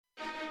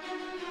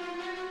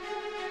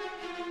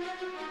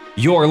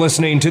You're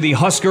listening to the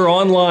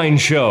HuskerOnline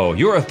Show,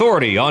 your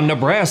authority on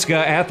Nebraska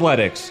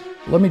athletics.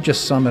 Let me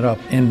just sum it up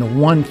in the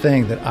one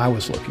thing that I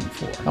was looking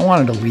for. I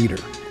wanted a leader.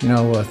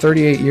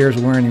 38 years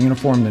wearing the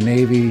uniform of the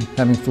Navy,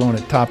 having flown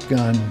at Top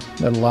Gun,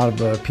 met a lot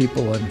of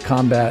people in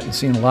combat and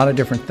seen a lot of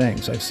different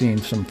things. I've seen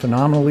some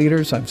phenomenal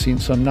leaders. I've seen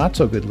some not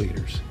so good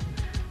leaders.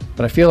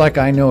 But I feel like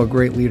I know a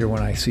great leader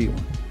when I see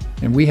one.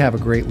 And we have a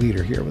great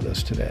leader here with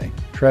us today.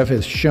 Trev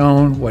has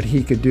shown what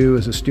he could do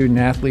as a student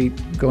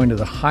athlete, going to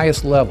the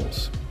highest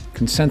levels.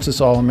 Consensus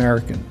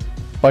All-American,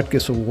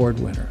 Butkus Award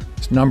winner.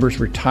 His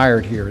numbers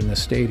retired here in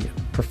this stadium.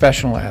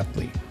 Professional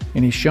athlete.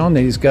 And he's shown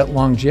that he's got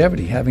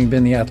longevity, having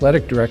been the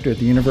athletic director at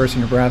the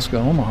University of Nebraska,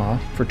 Omaha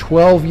for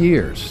 12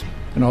 years.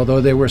 And although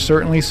there were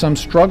certainly some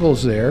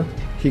struggles there,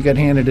 he got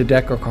handed a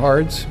deck of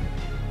cards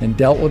and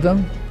dealt with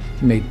them.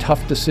 He made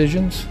tough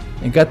decisions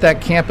and got that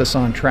campus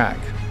on track.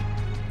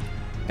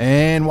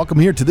 And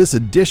welcome here to this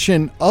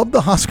edition of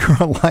the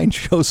HuskerOnline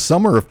Show.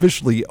 Summer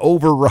officially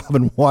over.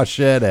 Robin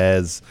Washett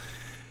as,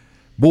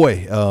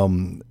 a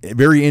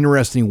very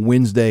interesting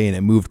Wednesday, and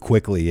it moved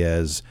quickly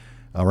as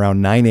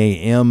around 9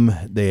 a.m.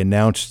 they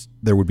announced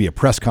there would be a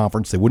press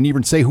conference. They wouldn't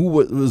even say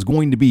who it was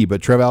going to be, but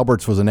Trev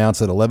Alberts was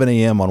announced at 11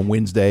 a.m. on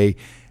Wednesday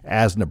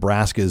as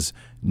Nebraska's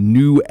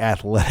new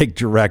athletic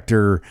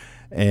director.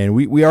 And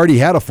we already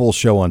had a full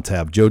show on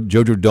tap.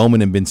 JoJo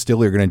Domann Ben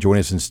Stille are going to join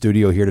us in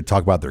studio here to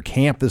talk about their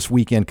camp this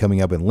weekend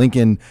coming up in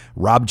Lincoln.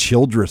 Rob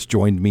Childress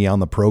joined me on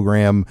the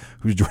program,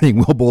 who's joining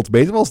Will Bolt's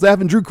baseball staff,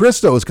 and Drew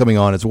Christo is coming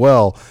on as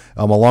well,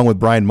 along with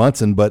Bryan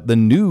Munson. But the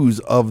news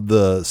of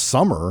the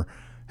summer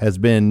has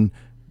been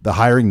the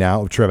hiring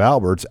now of Trev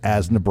Alberts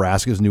as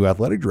Nebraska's new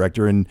athletic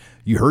director. And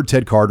you heard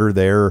Ted Carter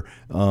there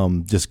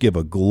just give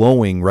a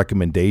glowing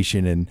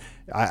recommendation. And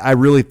I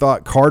really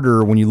thought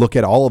Carter, when you look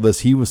at all of us,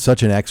 he was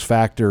such an X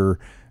factor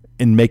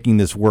in making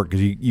this work,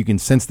 because you can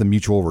sense the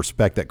mutual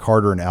respect that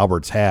Carter and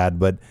Alberts had.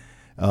 But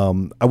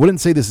I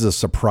wouldn't say this is a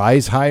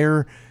surprise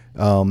hire,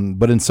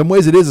 but in some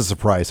ways it is a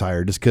surprise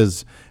hire, just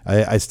because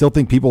I still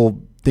think people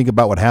think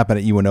about what happened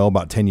at UNO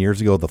about 10 years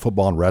ago, the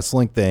football and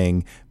wrestling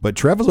thing. But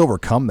Trev has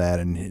overcome that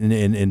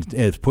and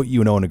has put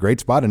UNO in a great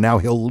spot, and now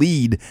he'll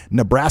lead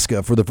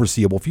Nebraska for the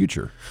foreseeable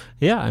future.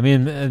 Yeah, I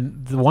mean,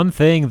 the one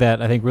thing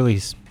that I think really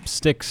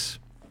sticks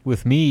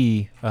with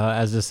me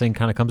as this thing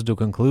kind of comes to a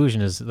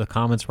conclusion is the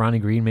comments Ronnie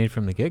Green made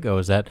from the get-go,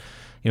 is that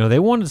they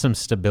wanted some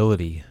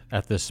stability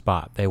at this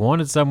spot. They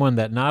wanted someone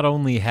that not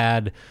only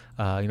had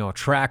a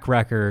track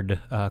record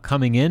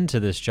coming into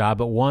this job,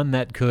 but one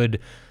that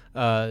could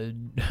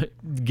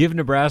give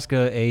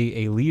Nebraska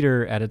a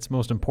leader at its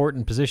most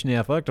important position in the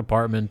athletic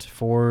department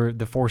for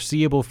the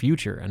foreseeable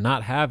future, and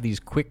not have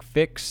these quick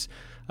fix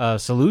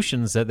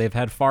solutions that they've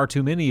had far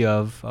too many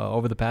of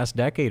over the past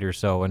decade or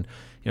so. And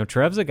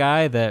Trev's a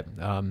guy that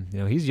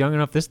he's young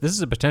enough. This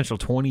is a potential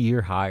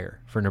 20-year hire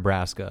for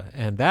Nebraska,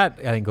 and that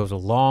I think goes a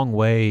long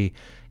way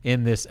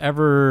in this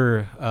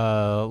ever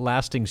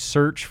lasting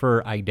search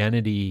for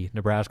identity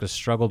Nebraska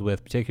struggled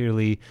with,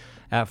 particularly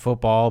at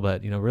football,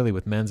 but really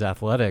with men's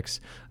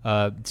athletics,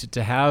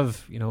 to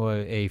have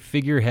a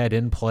figurehead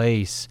in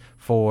place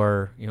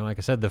for like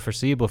I said, the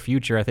foreseeable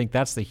future. I think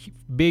that's the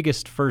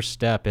biggest first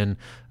step in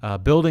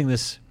building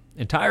this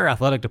entire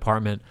athletic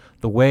department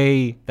the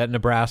way that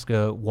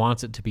Nebraska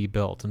wants it to be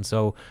built. And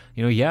so,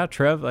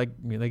 Trev,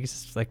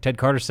 like Ted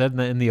Carter said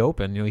in the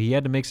open, he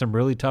had to make some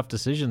really tough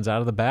decisions out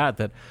of the bat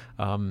that,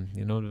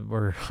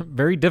 were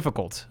very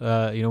difficult.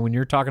 When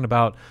you're talking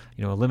about,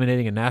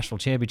 eliminating a national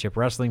championship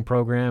wrestling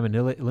program and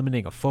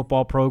eliminating a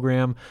football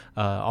program,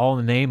 all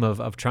in the name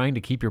of trying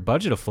to keep your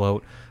budget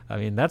afloat. I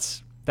mean,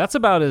 that's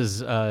about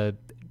as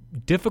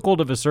difficult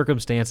of a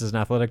circumstance as an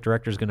athletic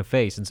director is going to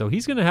face. And so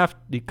he's going to have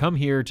to come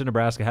here to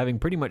Nebraska having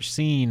pretty much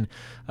seen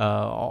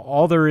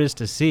all there is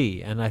to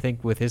see. And I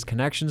think with his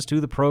connections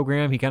to the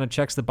program, he kind of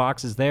checks the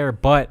boxes there.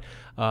 But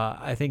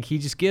I think he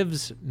just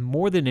gives,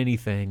 more than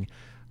anything,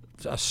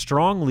 a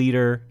strong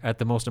leader at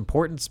the most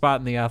important spot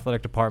in the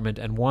athletic department,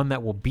 and one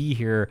that will be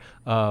here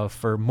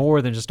for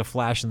more than just a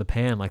flash in the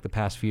pan like the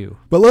past few.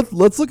 But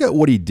let's look at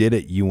what he did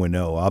at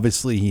UNO.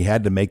 Obviously, he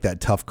had to make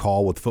that tough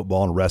call with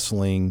football and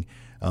wrestling,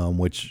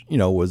 which,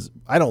 was,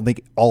 I don't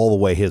think, all the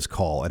way his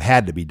call. It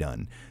had to be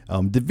done.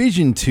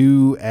 Division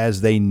II,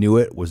 as they knew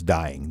it, was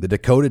dying. The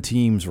Dakota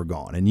teams were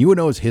gone. And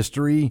UNO's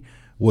history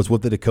was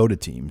with the Dakota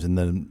teams in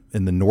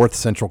the North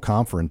Central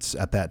Conference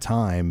at that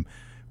time.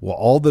 Well,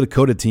 all the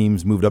Dakota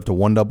teams moved up to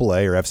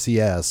 1AA or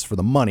FCS for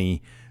the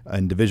money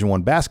in Division I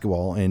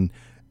basketball. And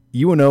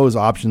UNO's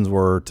options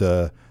were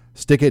to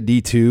stick at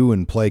D2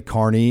 and play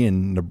Kearney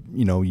and,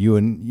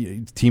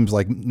 teams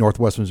like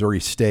Northwest Missouri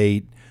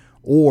State,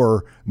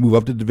 or move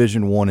up to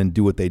Division I and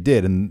do what they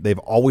did. And they've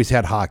always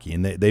had hockey,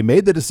 and they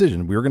made the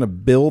decision. We were going to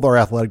build our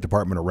athletic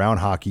department around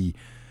hockey.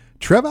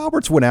 Trev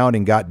Alberts went out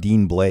and got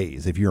Dean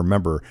Blaze, if you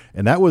remember,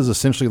 and that was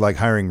essentially like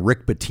hiring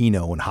Rick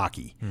Pitino in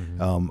hockey,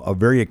 a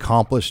very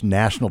accomplished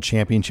national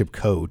championship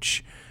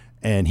coach,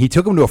 and he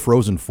took him to a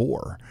Frozen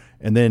Four.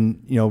 And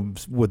then,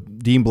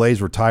 with Dean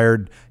Blaze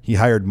retired, he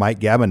hired Mike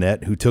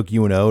Gabinet, who took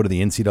UNO to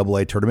the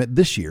NCAA tournament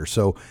this year.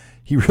 So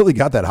he really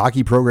got that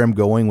hockey program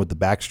going with the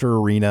Baxter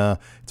Arena.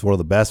 It's one of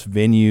the best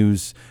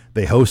venues.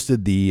 They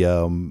hosted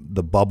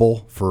the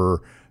bubble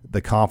for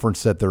the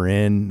conference that they're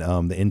in,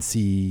 the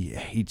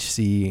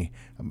NCHC.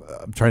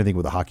 I'm trying to think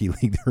what the hockey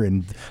league they're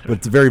in, but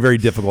it's a very, very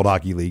difficult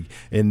hockey league.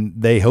 And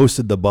they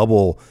hosted the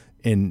bubble,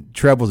 and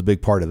Trev was a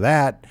big part of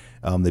that.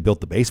 They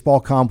built the baseball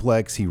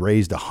complex. He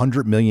raised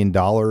 $100 million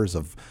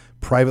of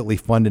privately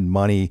funded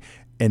money.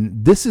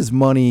 And this is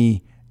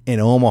money in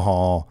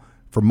Omaha,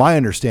 from my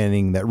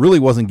understanding, that really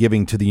wasn't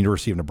giving to the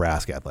University of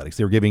Nebraska athletics.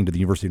 They were giving to the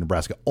University of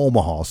Nebraska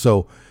Omaha.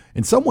 So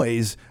in some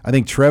ways, I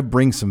think Trev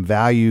brings some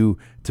value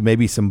to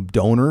maybe some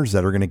donors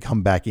that are going to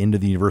come back into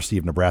the University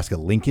of Nebraska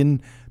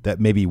Lincoln that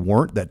maybe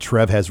weren't, that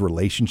Trev has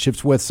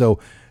relationships with. So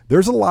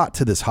there's a lot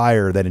to this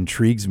hire that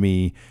intrigues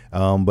me.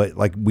 But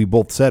like we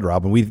both said,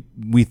 Robin,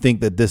 we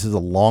think that this is a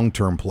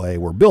long-term play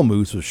where Bill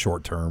Moose was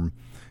short-term.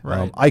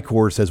 Right.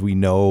 Eichhorst, as we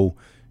know,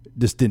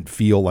 just didn't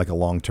feel like a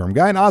long-term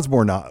guy, and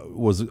Osborne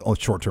was a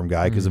short-term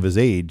guy because of his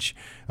age.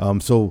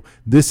 So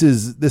this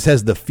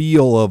has the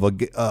feel of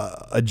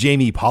a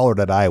Jamie Pollard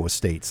at Iowa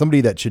State, somebody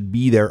that should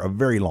be there a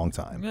very long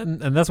time.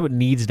 And that's what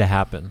needs to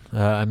happen.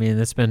 I mean,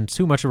 it's been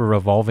too much of a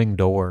revolving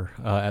door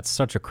at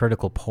such a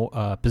critical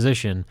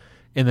position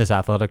in this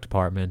athletic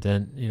department.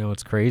 And,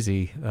 it's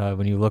crazy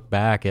when you look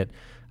back at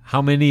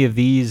how many of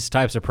these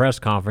types of press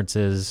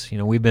conferences,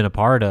 we've been a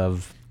part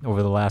of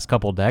over the last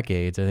couple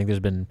decades. I think there's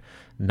been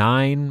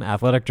 9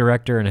 athletic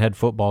director and head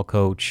football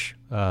coach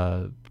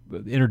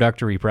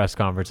introductory press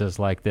conferences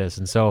like this.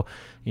 And so,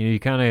 you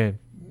kind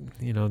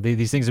of,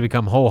 these things have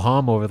become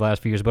ho-hum over the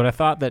last few years. But I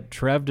thought that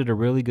Trev did a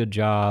really good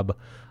job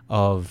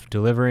of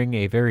delivering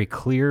a very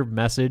clear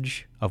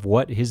message of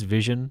what his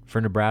vision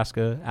for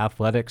Nebraska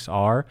athletics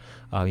are.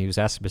 He was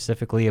asked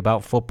specifically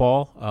about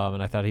football,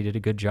 and I thought he did a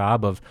good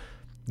job of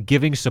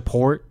giving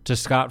support to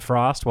Scott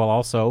Frost while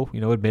also,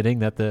 admitting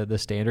that the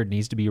standard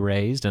needs to be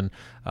raised. And,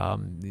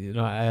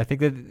 I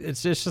think that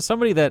it's just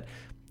somebody that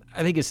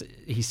I think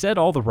he said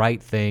all the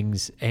right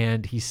things,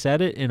 and he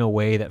said it in a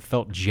way that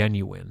felt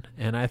genuine.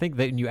 And I think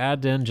that when you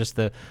add in just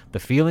the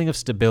feeling of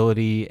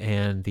stability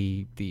and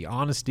the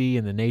honesty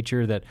and the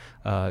nature that,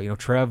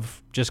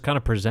 Trev just kind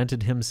of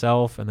presented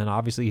himself, and then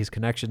obviously his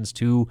connections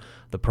to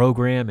the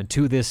program and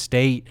to this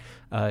state,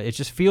 it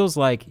just feels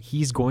like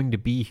he's going to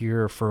be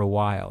here for a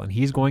while, and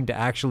he's going to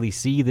actually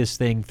see this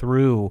thing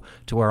through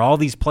to where all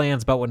these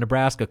plans about what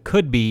Nebraska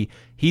could be,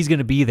 he's going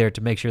to be there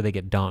to make sure they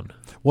get done.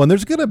 Well, and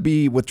there's going to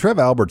be, with Trev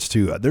Alberts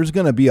too, there's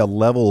going to be a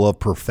level of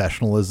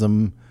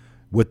professionalism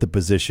with the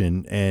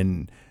position.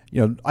 And,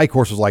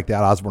 Eichhorst was like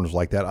that. Osborne was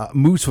like that.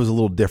 Moose was a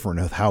little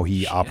different with how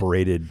he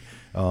operated.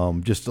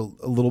 Just a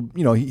little,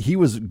 he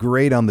was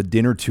great on the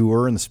dinner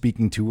tour and the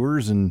speaking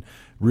tours, and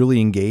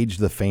really engaged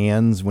the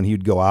fans when he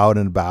would go out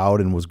and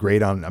about, and was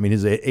great on,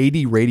 his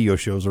AD radio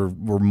shows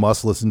were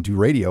must listen to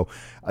radio.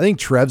 I think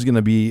Trev's going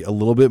to be a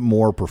little bit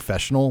more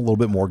professional, a little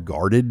bit more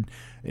guarded.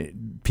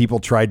 People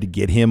tried to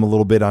get him a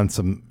little bit on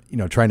some,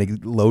 trying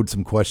to load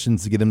some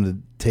questions to get him to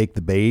take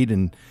the bait.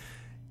 And,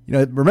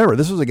 remember,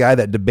 this was a guy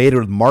that debated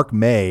with Mark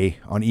May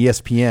on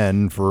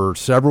ESPN for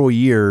several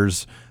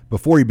years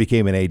before he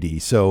became an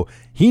AD. So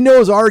he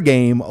knows our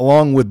game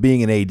along with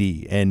being an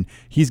AD, and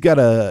he's got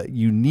a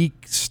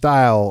unique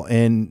style.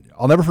 And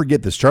I'll never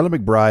forget this. Charlie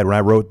McBride, when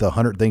I wrote the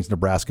 100 Things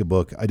Nebraska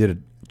book, I did a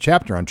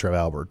chapter on Trev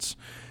Alberts,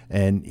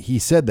 and he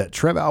said that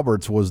Trev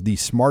Alberts was the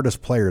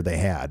smartest player they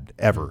had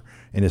ever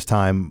in his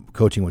time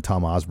coaching with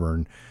Tom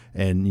Osborne.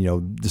 And,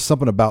 just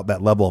something about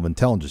that level of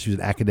intelligence. He was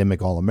an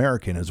academic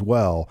All-American as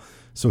well.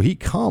 So he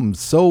comes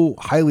so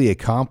highly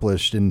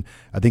accomplished, and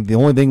I think the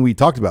only thing we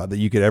talked about that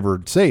you could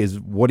ever say is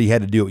what he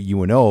had to do at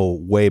UNO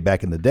way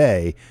back in the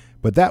day.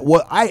 But that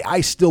was,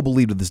 I still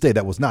believe to this day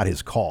that was not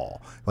his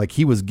call. Like,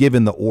 he was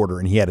given the order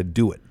and he had to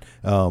do it.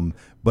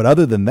 But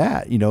other than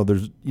that,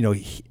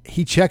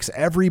 he checks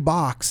every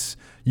box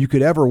you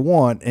could ever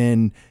want,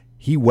 and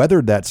he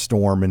weathered that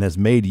storm and has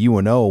made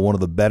UNO one of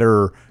the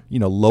better,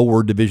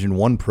 lower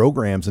Division I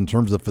programs in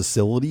terms of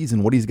facilities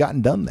and what he's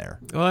gotten done there.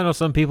 Well, I know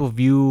some people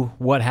view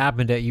what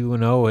happened at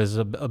UNO as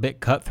a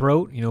bit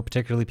cutthroat,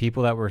 particularly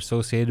people that were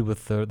associated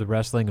with the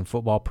wrestling and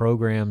football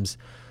programs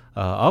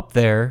up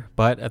there.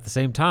 But at the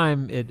same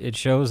time, it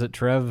shows that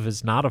Trev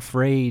is not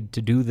afraid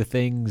to do the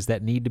things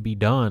that need to be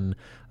done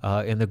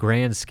in the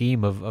grand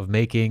scheme of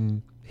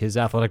making his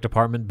athletic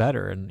department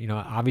better. And,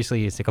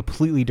 obviously it's a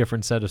completely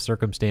different set of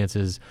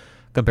circumstances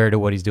compared to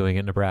what he's doing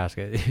at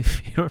Nebraska.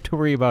 You don't have to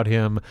worry about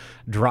him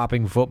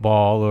dropping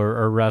football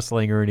or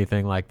wrestling or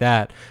anything like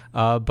that.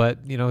 But,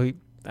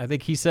 I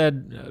think he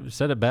said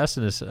it best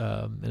in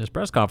his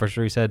press conference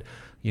where he said,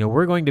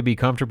 we're going to be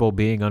comfortable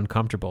being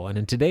uncomfortable. And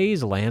in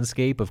today's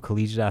landscape of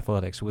collegiate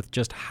athletics, with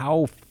just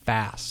how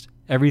fast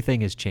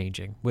everything is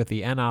changing with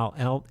the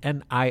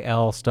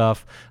NIL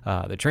stuff,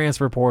 the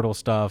transfer portal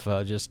stuff,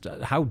 just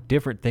how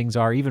different things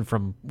are even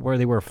from where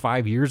they were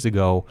 5 years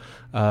ago.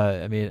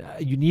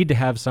 You need to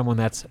have someone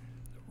that's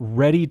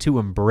ready to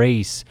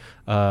embrace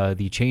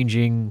the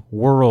changing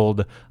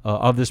world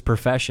of this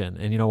profession.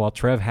 And, while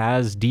Trev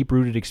has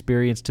deep-rooted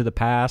experience to the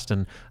past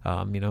and,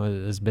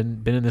 has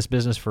been in this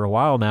business for a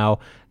while now,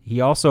 he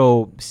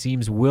also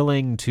seems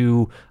willing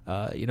to,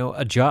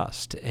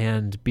 adjust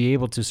and be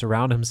able to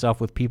surround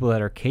himself with people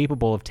that are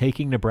capable of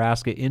taking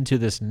Nebraska into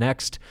this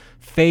next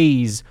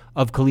phase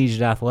of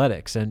collegiate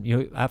athletics.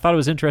 And, I thought it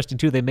was interesting,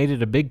 too. They made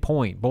it a big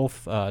point,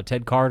 both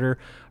Ted Carter,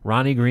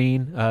 Ronnie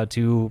Green,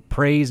 to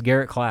praise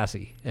Garrett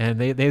Classy.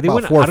 And they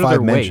went out of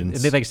their way. And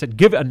they said,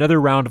 give another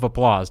round of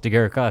applause to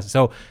Garrett Classy.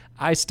 So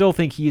I still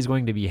think he is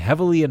going to be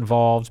heavily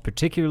involved,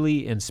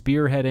 particularly in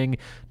spearheading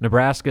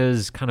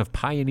Nebraska's kind of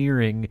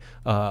pioneering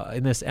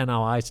in this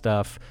NIL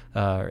stuff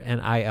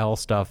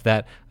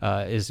that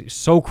is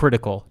so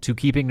critical to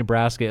keeping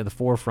Nebraska at the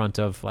forefront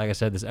of, like I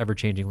said, this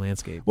ever-changing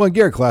landscape. Well,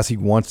 Garrett Classy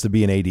wants to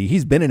be an AD.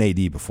 He's been an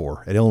AD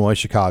before at Illinois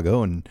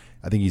Chicago, and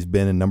I think he's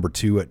been in number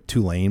 2 at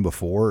Tulane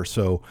before.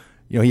 So,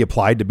 he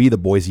applied to be the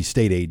Boise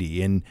State AD,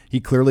 and he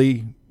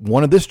clearly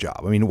wanted this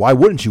job. I mean, why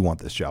wouldn't you want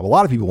this job? A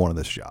lot of people wanted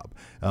this job.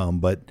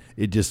 But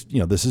it just,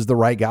 this is the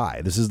right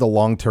guy. This is the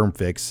long-term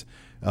fix.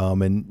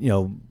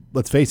 And,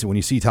 let's face it, when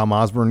you see Tom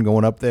Osborne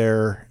going up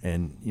there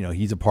and,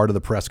 he's a part of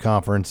the press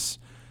conference,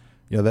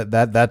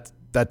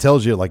 that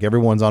tells you like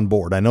everyone's on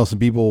board. I know some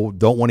people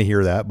don't want to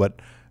hear that, but,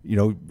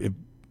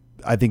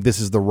 I think this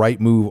is the right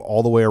move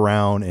all the way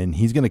around, and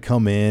he's going to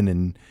come in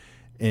and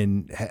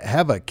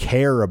have a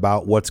care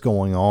about what's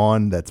going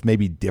on that's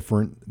maybe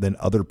different than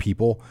other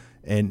people.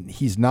 And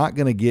he's not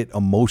going to get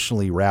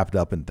emotionally wrapped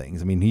up in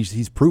things. I mean,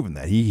 he's proven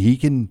that he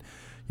can,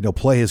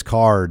 play his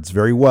cards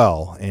very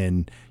well.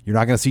 And you're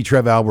not going to see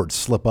Trev Alberts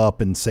slip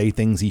up and say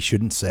things he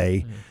shouldn't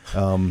say. He's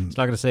not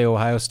going to say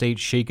Ohio State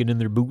shaking in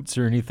their boots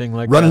or anything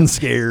like running that.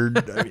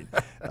 Scared. I mean,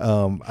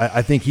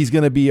 I think he's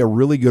going to be a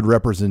really good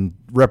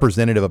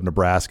representative of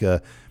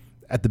Nebraska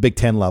at the Big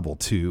Ten level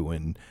too.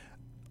 And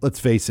let's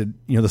face it,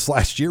 this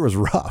last year was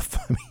rough.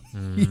 I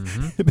mean,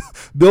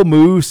 Bill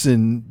Moose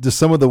and just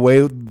some of the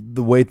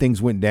way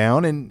things went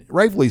down, and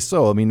rightfully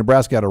so. I mean,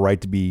 Nebraska had a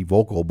right to be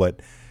vocal,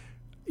 but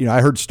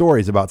I heard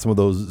stories about some of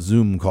those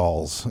Zoom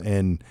calls,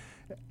 and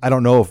I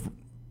don't know if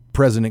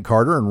President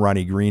Carter and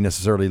Ronnie Green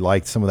necessarily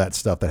liked some of that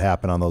stuff that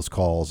happened on those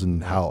calls,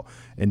 and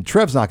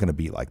Trev's not going to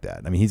be like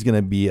that. I mean, he's going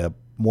to be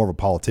more of a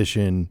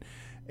politician.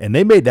 And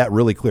they made that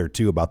really clear,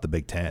 too, about the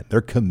Big Ten,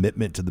 their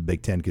commitment to the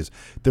Big Ten, because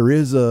there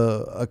is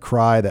a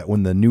cry that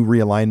when the new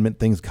realignment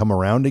things come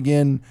around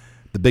again,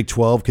 the Big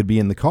 12 could be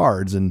in the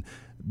cards. And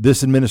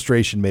this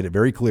administration made it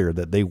very clear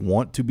that they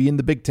want to be in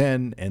the Big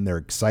Ten, and they're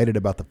excited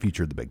about the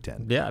future of the Big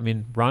Ten. Yeah, I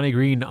mean, Ronnie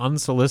Green,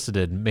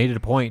 unsolicited, made it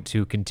a point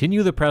to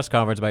continue the press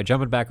conference by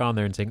jumping back on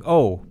there and saying,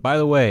 oh, by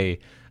the way,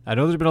 I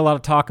know there's been a lot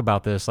of talk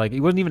about this. Like, he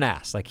wasn't even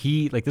asked. Like,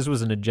 this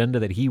was an agenda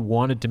that he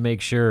wanted to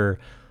make sure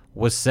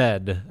was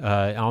said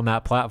on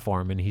that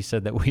platform, and he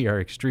said that we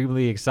are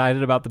extremely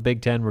excited about the Big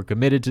Ten. We're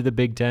committed to the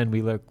Big Ten.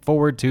 We look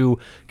forward to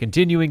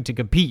continuing to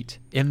compete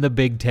in the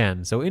Big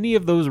Ten. So any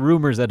of those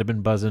rumors that have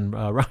been buzzing,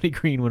 Ronnie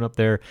Green went up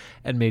there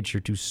and made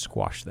sure to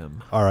squash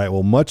them. All right,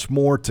 well, much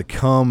more to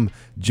come.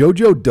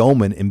 JoJo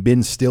Domann and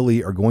Ben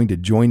Stille are going to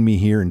join me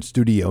here in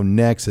studio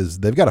next, as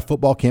they've got a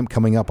football camp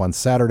coming up on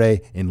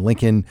Saturday in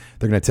Lincoln.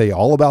 They're going to tell you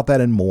all about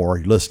that and more.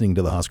 You're listening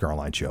to the Husker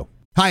Online Show.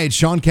 Hi, it's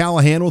Sean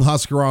Callahan with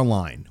Husker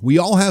Online. We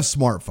all have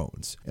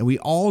smartphones, and we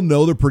all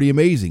know they're pretty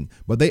amazing,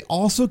 but they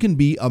also can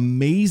be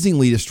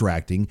amazingly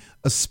distracting,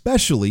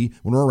 especially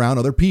when we're around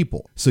other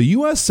people. So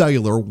US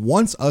Cellular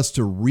wants us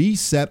to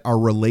reset our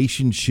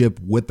relationship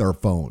with our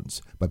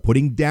phones by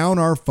putting down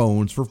our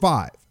phones for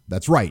 $5.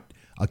 That's right.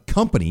 A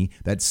company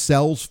that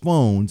sells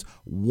phones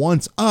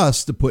wants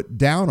us to put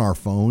down our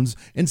phones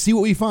and see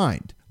what we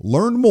find.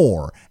 Learn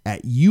more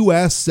at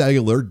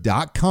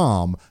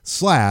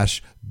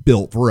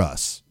uscellular.com/built for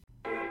us.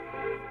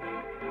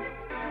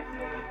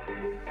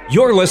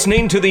 You're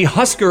listening to the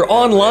Husker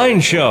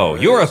Online Show,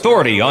 your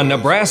authority on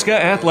Nebraska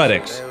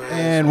athletics.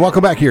 And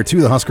welcome back here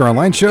to the Husker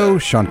Online Show.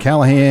 Sean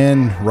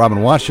Callahan,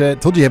 Robin Washett.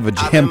 Told you have a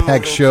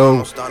jam-packed show.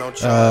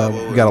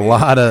 We got a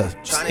lot of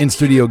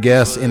in-studio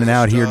guests in and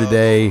out here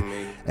today.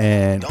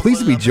 And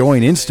pleased to be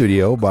joined in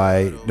studio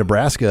by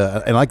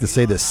Nebraska, and I like to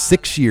say the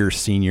 6-year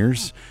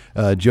seniors,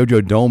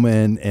 JoJo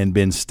Domann and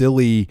Ben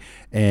Stille,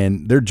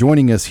 and they're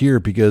joining us here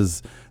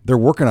because they're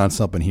working on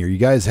something here. You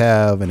guys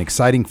have an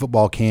exciting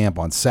football camp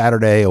on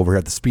Saturday over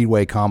at the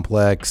Speedway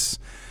Complex.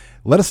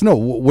 Let us know,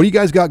 what do you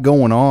guys got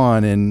going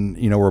on? And,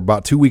 we're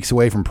about 2 weeks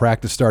away from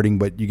practice starting,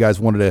 but you guys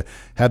wanted to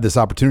have this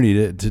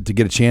opportunity to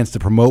get a chance to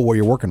promote what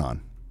you're working on.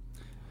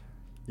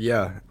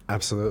 Yeah,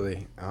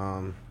 absolutely.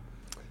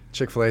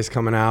 Chick-fil-A's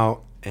coming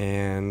out,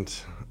 and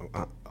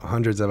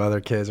hundreds of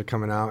other kids are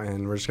coming out,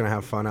 and we're just going to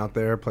have fun out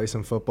there, play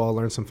some football,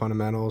 learn some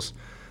fundamentals,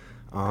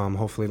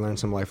 hopefully learn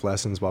some life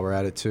lessons while we're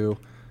at it too.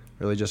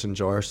 Really just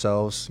enjoy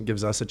ourselves. It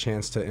gives us a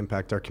chance to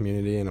impact our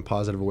community in a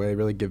positive way,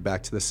 really give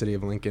back to the city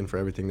of Lincoln for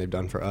everything they've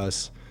done for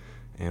us,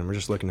 and we're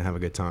just looking to have a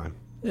good time.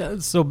 Yeah,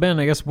 so Ben,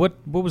 I guess what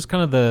was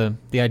kind of the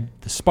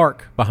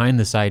spark behind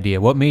this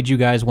idea? What made you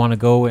guys want to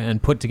go and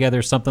put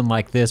together something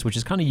like this, which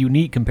is kind of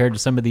unique compared to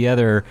some of the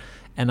other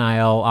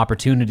NIL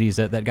opportunities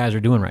that guys are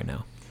doing right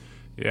now?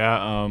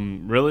 Yeah,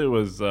 really it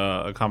was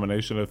a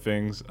combination of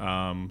things.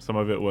 Some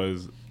of it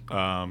was,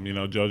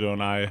 JoJo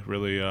and I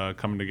really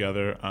coming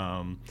together,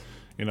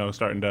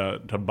 starting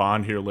to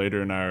bond here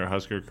later in our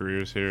Husker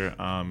careers here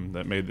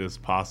that made this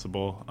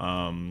possible.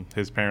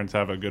 His parents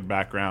have a good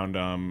background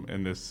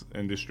in this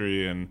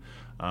industry and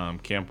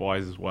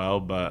camp-wise as well,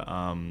 but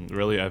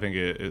really I think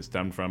it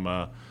stemmed from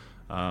a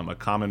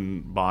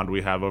common bond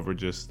we have over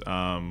just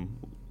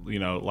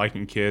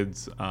liking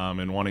kids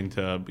and wanting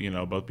to,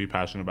 both be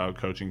passionate about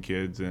coaching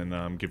kids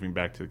and giving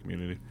back to the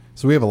community.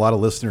 So we have a lot of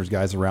listeners,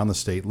 guys, around the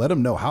state. Let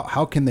them know,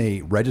 how can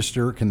they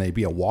register? Can they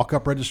be a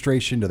walk-up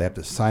registration? Do they have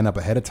to sign up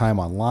ahead of time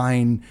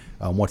online?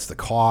 What's the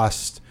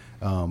cost?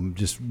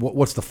 Just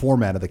what's the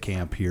format of the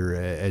camp here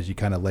as you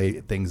kind of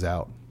lay things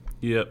out?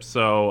 Yep.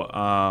 So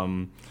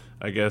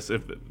I guess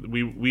if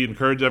we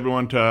encourage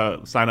everyone to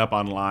sign up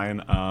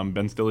online,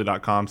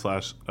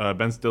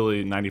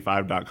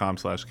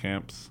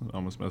 benstille95.com/camps.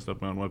 Almost messed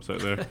up my own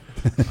website there.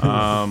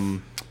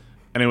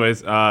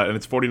 Anyways, and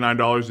it's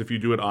 $49 if you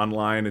do it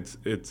online. It's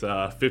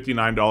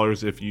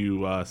 $59 if you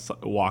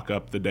walk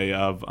up the day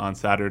of on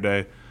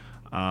Saturday.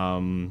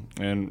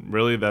 And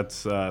really,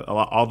 that's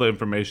all the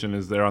information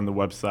is there on the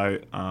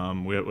website.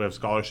 We have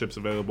scholarships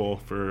available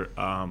for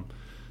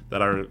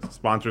that our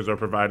sponsors are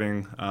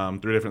providing. 3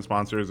 different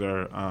sponsors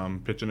are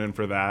pitching in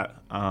for that.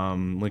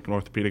 Lincoln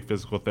Orthopedic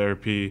Physical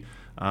Therapy,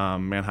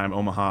 Mannheim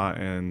Omaha,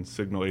 and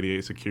Signal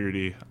 88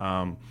 Security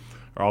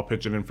are all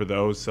pitching in for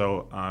those.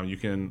 So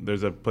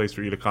there's a place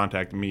for you to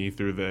contact me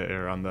through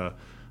there on the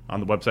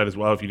website as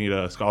well if you need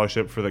a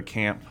scholarship for the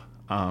camp.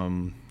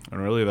 And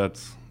really,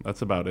 that's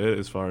about it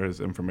as far as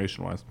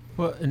information-wise.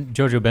 Well, and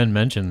JoJo Ben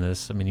mentioned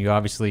this. I mean, you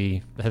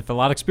obviously have a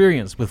lot of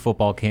experience with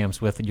football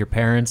camps with your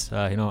parents,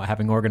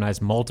 having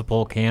organized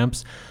multiple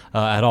camps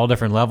at all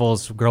different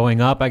levels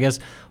growing up. I guess,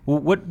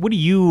 what do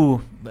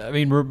you,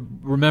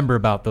 remember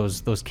about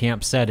those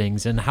camp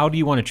settings, and how do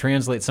you want to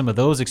translate some of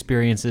those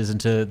experiences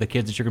into the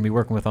kids that you're going to be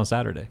working with on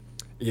Saturday?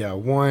 Yeah,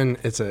 one,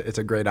 it's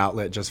a great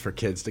outlet just for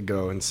kids to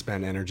go and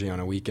spend energy on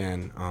a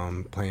weekend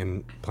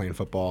playing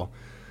football.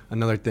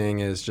 Another thing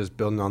is just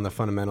building on the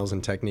fundamentals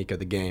and technique of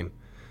the game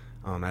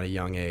at a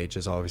young age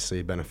is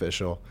obviously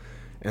beneficial.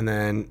 And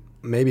then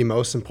maybe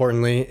most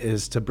importantly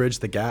is to bridge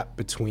the gap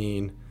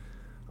between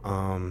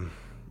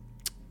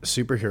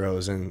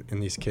superheroes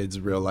and these kids'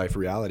 real life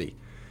reality.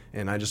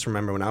 And I just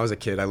remember when I was a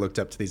kid, I looked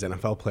up to these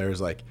NFL players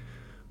like,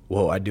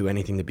 whoa, I'd do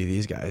anything to be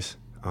these guys.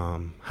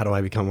 How do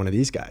I become one of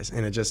these guys?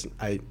 And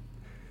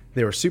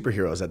they were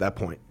superheroes at that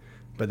point.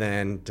 But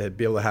then to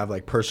be able to have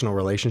like personal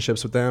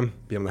relationships with them,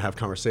 be able to have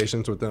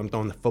conversations with them,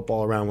 throwing the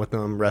football around with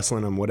them,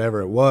 wrestling them,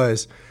 whatever it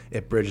was,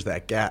 it bridged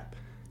that gap.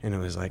 And it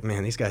was like,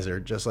 man, these guys are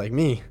just like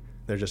me.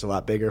 They're just a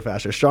lot bigger,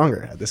 faster,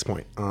 stronger at this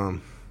point.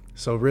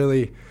 So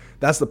really,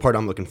 that's the part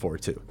I'm looking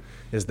forward to,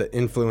 is the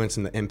influence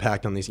and the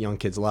impact on these young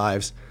kids'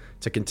 lives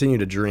to continue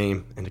to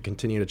dream and to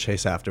continue to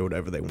chase after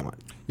whatever they want.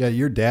 Yeah,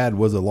 your dad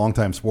was a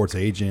longtime sports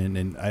agent,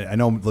 and I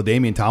know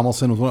LaDainian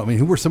Tomlinson was one. I mean,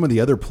 who were some of the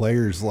other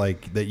players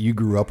like that you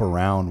grew up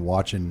around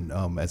watching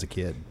as a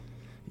kid?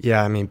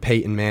 Yeah, I mean,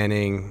 Peyton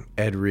Manning,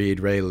 Ed Reed,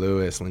 Ray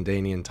Lewis,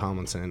 LaDainian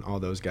Tomlinson, all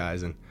those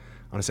guys. And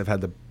honestly, I've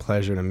had the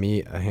pleasure to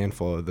meet a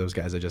handful of those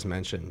guys I just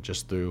mentioned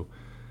just through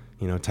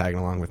tagging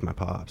along with my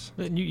pops.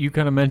 You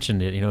kind of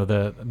mentioned it,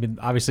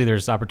 obviously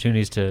there's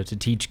opportunities to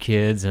teach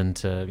kids and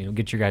to,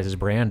 get your guys'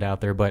 brand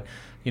out there. But,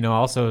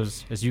 also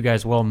as you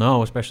guys well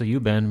know, especially you,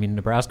 Ben,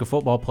 Nebraska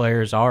football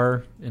players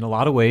are in a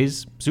lot of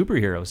ways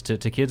superheroes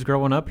to kids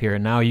growing up here.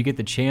 And now you get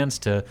the chance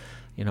to,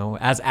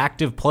 as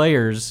active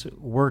players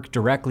work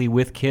directly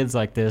with kids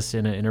like this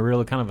in a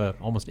really kind of a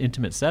almost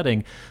intimate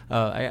setting.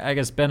 I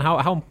guess, Ben,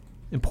 how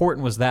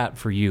important was that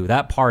for you,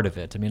 that part of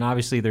it?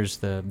 Obviously there's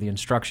the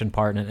instruction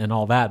part and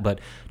all that, but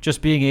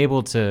just being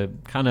able to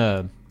kind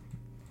of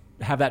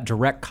have that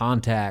direct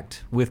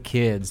contact with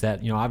kids that,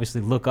 obviously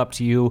look up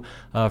to you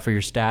for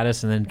your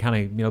status, and then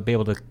kind of, be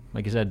able to,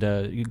 like you said,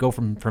 you go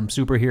from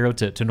superhero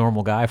to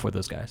normal guy for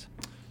those guys.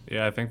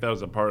 Yeah, I think that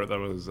was a part that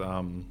was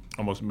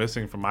almost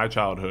missing from my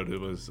childhood.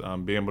 It was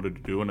being able to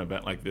do an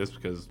event like this,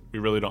 because we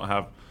really don't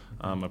have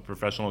a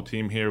professional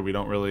team here. We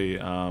don't really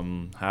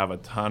have a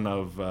ton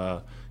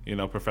of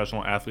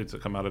professional athletes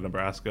that come out of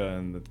Nebraska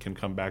and that can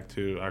come back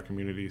to our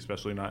community,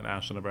 especially not in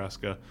Ashland,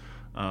 Nebraska.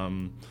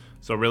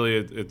 So really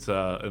it's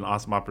an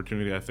awesome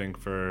opportunity, I think,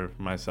 for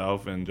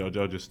myself and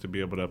JoJo just to be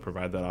able to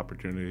provide that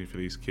opportunity for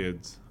these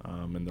kids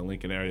in the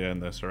Lincoln area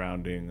and the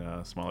surrounding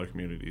smaller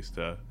communities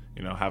to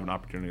have an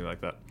opportunity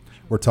like that.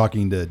 We're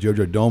talking to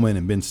JoJo Domann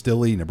and Ben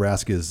Stille,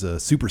 Nebraska's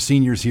super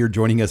seniors here,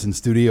 joining us in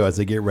studio as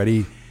they get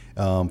ready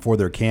for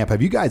their camp.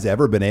 Have you guys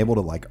ever been able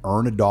to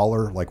earn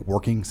 $1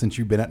 working since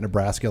you've been at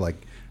Nebraska?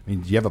 Do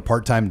you have a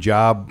part-time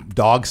job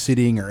dog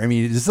sitting, or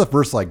is this the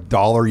first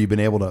 $1 you've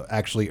been able to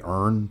actually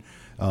earn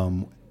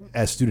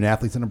as student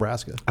athletes in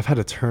Nebraska? I've had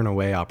to turn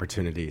away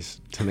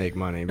opportunities to make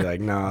money. Be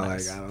like, no,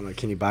 nice. Like, I don't know.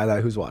 Can you buy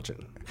that? Who's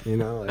watching? You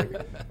know,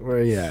 like, where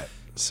are you at?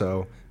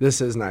 So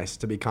this is nice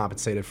to be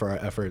compensated for our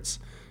efforts,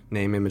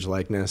 name, image,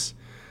 likeness.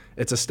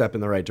 It's a step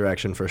in the right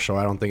direction for sure.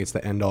 I don't think it's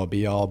the end all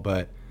be all,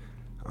 but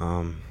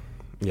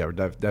yeah, we're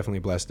definitely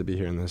blessed to be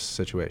here in this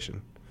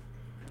situation.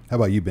 How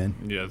about you, Ben?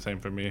 Yeah,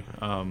 same for me.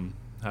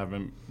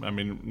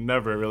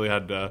 Never really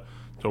had to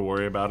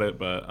worry about it,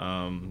 but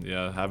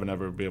yeah, haven't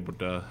ever been able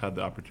to have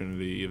the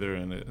opportunity either,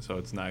 and so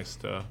it's nice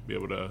to be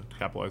able to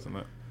capitalize on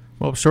that.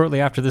 Well, shortly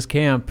after this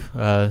camp,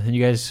 and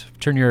you guys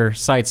turn your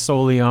sights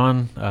solely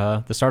on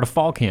the start of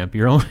fall camp.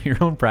 Your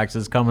own practice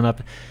is coming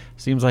up.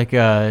 Seems like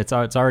it's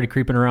already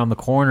creeping around the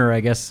corner. I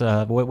guess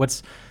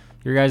what's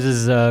your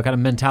guys' kind of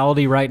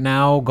mentality right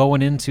now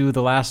going into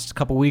the last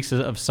couple weeks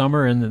of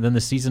summer, and then the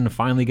season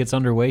finally gets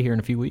underway here in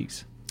a few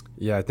weeks?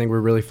 Yeah, I think we're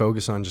really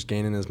focused on just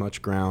gaining as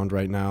much ground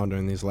right now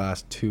during these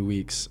last 2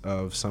 weeks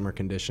of summer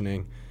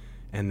conditioning,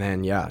 and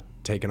then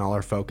taking all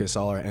our focus,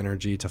 all our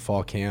energy to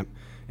fall camp,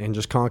 and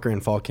just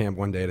conquering fall camp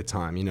one day at a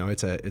time. You know,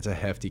 it's a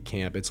hefty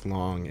camp. It's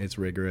long, it's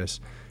rigorous,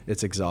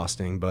 it's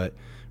exhausting, but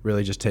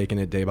really just taking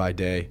it day by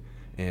day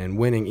and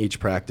winning each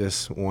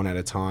practice one at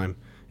a time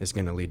is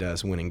going to lead to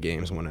us winning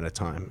games one at a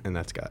time, and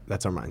that's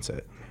our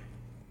mindset.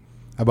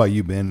 How about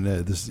you,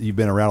 Ben? You've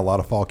been around a lot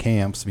of fall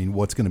camps. I mean,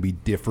 what's going to be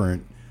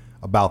different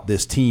about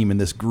this team and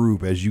this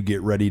group as you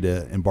get ready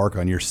to embark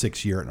on your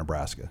 6th year at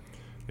Nebraska?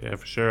 Yeah,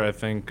 for sure. I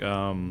think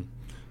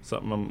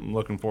something I'm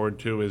looking forward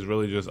to is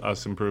really just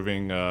us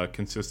improving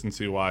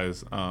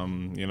consistency-wise.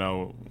 You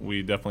know,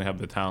 we definitely have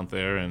the talent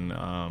there, and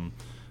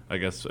I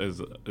guess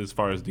as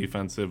far as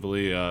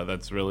defensively,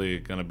 that's really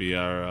going to be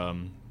our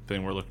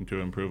thing we're looking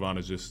to improve on,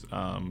 is just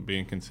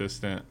being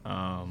consistent,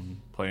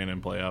 play in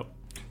and play out.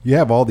 You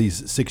have all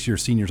these 6-year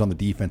seniors on the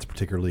defense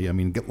particularly. I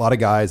mean, a lot of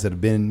guys that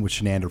have been with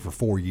Shenander for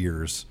 4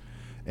 years,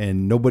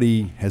 and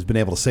nobody has been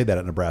able to say that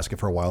at Nebraska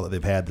for a while, that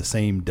they've had the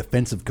same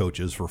defensive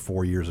coaches for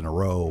 4 years in a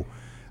row.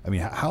 I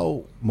mean,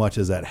 how much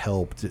has that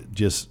helped,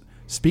 just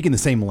speaking the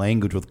same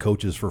language with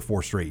coaches for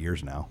 4 straight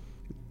years now?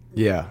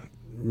 Yeah,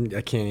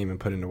 I can't even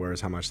put into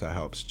words how much that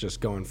helps. Just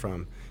going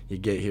from you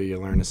get here, you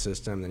learn a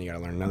system, then you got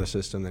to learn another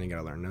system, then you got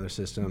to learn another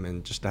system,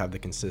 and just to have the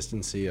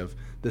consistency of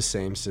the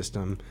same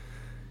system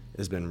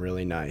has been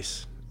really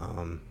nice.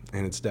 And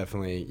it's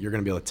definitely, you're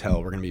going to be able to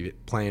tell, we're going to be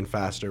playing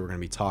faster, we're going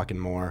to be talking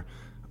more.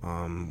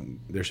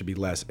 There should be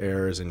less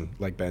errors, and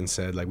like Ben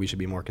said, like, we should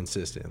be more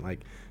consistent.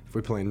 Like, if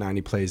we're playing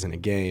 90 plays in a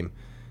game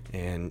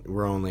and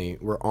we're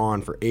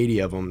on for 80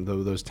 of them,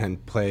 those 10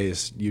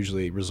 plays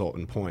usually result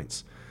in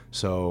points.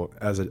 So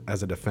as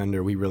a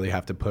defender, we really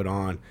have to put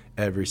on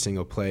every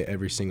single play,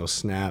 every single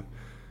snap.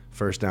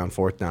 First down,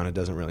 fourth down, it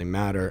doesn't really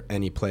matter.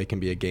 Any play can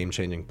be a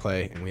game-changing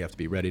play, and we have to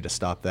be ready to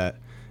stop that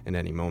in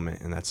any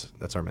moment, and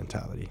that's our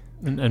mentality.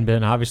 And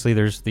Ben, obviously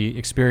there's the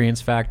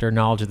experience factor,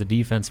 knowledge of the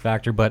defense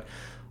factor, but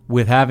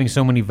with having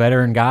so many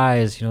veteran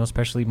guys, you know,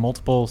 especially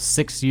multiple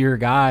 6-year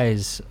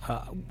guys,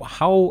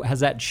 how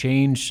has that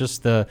changed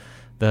just the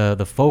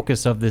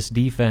focus of this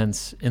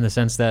defense, in the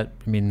sense that,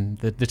 I mean,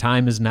 the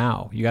time is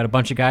now. You got a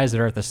bunch of guys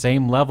that are at the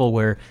same level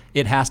where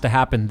it has to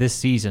happen this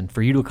season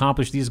for you to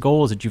accomplish these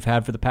goals that you've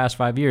had for the past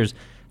 5 years.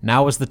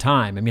 Now is the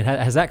time. I mean,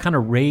 has that kind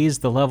of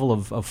raised the level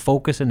of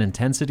focus and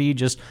intensity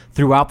just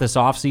throughout this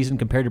offseason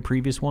compared to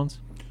previous ones?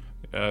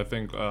 Yeah, I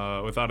think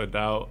without a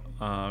doubt,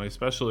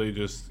 especially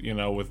just, you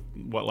know, with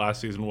what last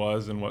season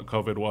was and what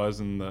COVID was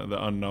and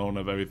the unknown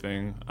of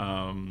everything,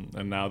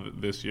 and now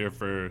this year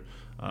for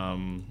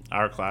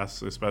our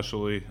class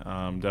especially,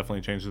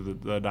 definitely changes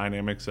the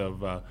dynamics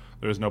of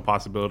there's no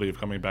possibility of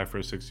coming back for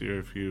a 6th year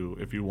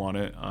if you want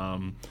it,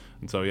 and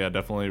so yeah,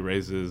 definitely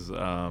raises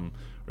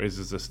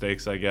the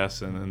stakes, I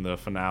guess, and the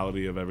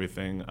finality of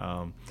everything.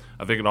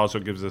 I think it also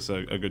gives us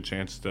a good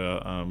chance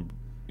to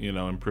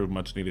improve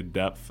much needed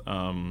depth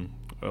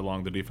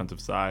along the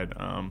defensive side.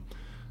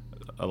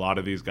 A lot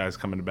of these guys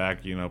coming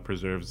back, you know,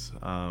 preserves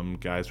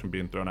guys from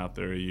being thrown out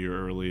there a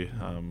year early,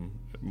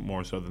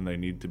 more so than they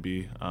need to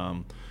be.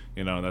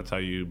 You know, that's how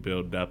you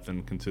build depth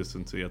and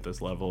consistency at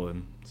this level,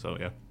 and so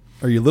yeah.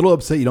 Are you a little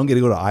upset you don't get to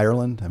go to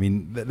Ireland? I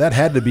mean, that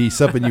had to be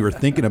something you were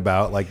thinking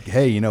about, like,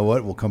 hey, you know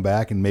what, we'll come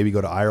back and maybe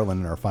go to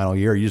Ireland in our final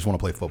year. You just want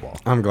to play football.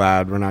 I'm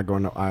glad we're not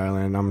going to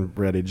Ireland. I'm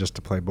ready just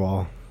to play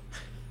ball.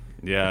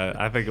 Yeah,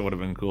 I think it would have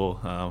been cool.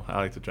 I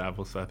like to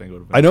travel, so I think it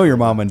would have been I know your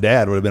mom and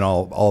dad would have been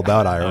all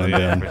about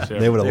Ireland. For sure.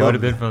 They would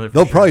have loved it.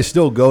 They'll probably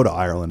still go to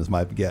Ireland, is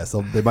my guess.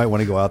 They might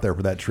want to go out there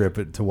for that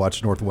trip to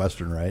watch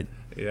Northwestern, right?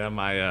 Yeah,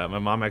 my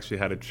mom actually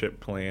had a trip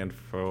planned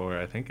for,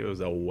 I think it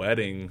was a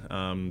wedding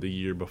the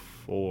year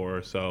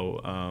before, so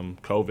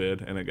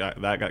COVID, and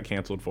that got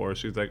canceled for her.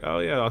 She was like, oh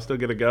yeah, I'll still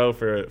get to go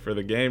for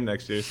the game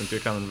next year since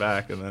you're coming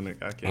back, and then it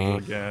got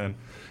canceled again.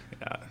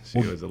 Yeah, she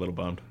was a little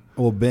bummed.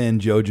 Well, Ben,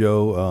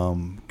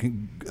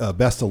 JoJo,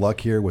 best of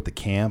luck here with the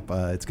camp.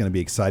 It's going to be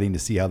exciting to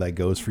see how that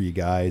goes for you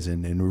guys,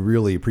 and we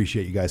really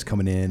appreciate you guys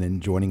coming in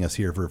and joining us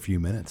here for a few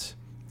minutes.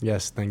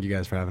 Yes, thank you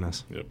guys for having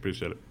us. Yeah,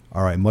 appreciate it.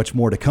 All right, much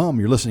more to come.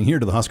 You're listening here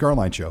to the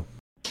HuskerOnline Show.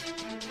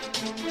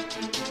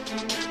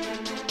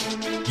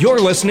 You're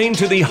listening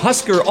to the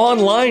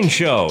HuskerOnline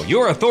Show,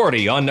 your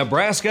authority on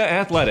Nebraska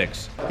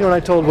athletics. And I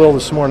told Will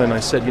this morning, I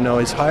said,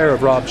 his hire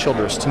of Rob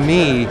Childress, to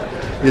me,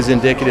 is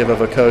indicative of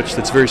a coach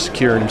that's very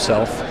secure in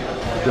himself,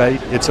 right?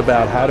 It's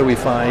about how do we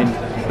find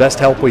the best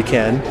help we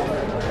can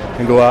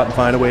and go out and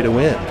find a way to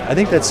win. I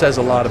think that says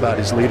a lot about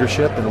his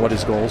leadership and what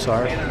his goals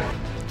are.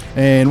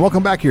 And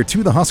welcome back here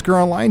to the Husker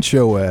Online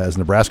Show as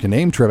Nebraska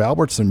named Trev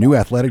Alberts the new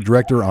athletic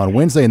director on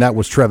Wednesday, and that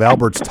was Trev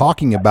Alberts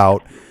talking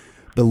about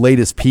the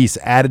latest piece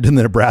added to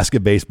the Nebraska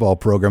baseball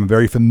program, a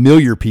very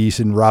familiar piece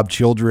in Rob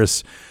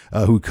Childress,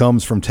 who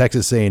comes from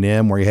Texas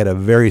A&M, where he had a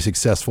very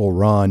successful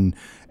run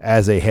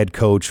as a head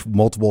coach,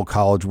 multiple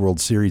College World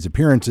Series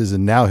appearances,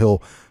 and now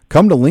he'll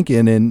come to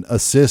Lincoln and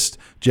assist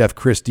Jeff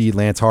Christie,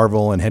 Lance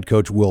Harville, and head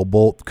coach Will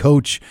Bolt.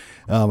 Coach,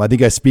 I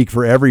think I speak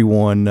for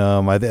everyone.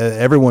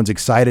 Everyone's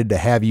excited to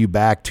have you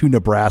back to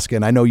Nebraska,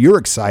 and I know you're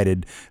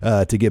excited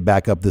to get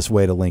back up this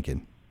way to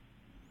Lincoln.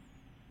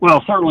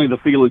 Well, certainly the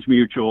feeling's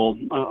mutual.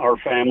 Our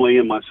family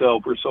and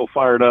myself are so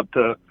fired up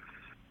to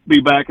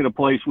be back at a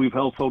place we've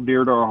held so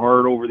dear to our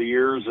heart over the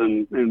years,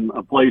 and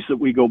a place that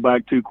we go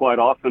back to quite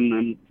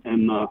often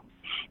in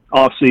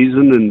off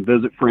season and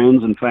visit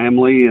friends and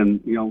family.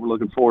 And, we're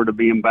looking forward to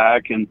being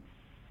back and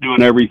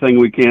doing everything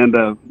we can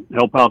to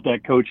help out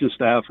that coaching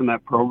staff and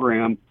that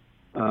program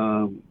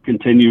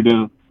continue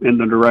to in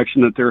the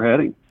direction that they're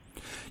heading.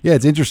 Yeah,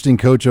 it's interesting,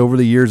 Coach. Over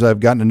the years,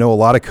 I've gotten to know a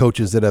lot of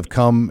coaches that have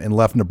come and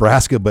left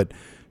Nebraska, but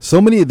so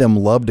many of them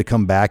love to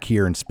come back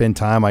here and spend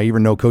time. I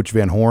even know Coach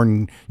Van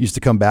Horn used to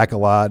come back a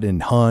lot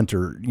and hunt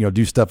or,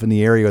 do stuff in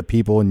the area with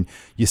people. And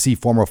you see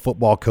former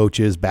football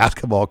coaches,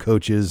 basketball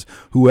coaches,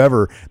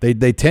 whoever,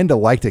 they tend to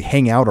like to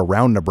hang out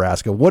around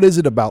Nebraska. What is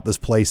it about this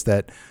place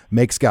that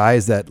makes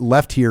guys that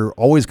left here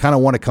always kind of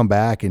want to come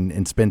back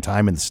and spend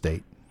time in the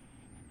state?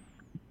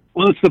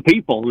 Well, it's the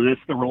people and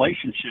it's the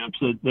relationships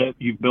that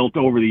you've built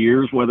over the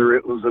years, whether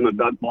it was in a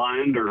duck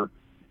blind or,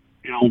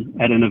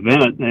 at an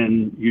event,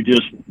 and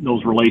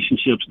those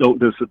relationships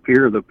don't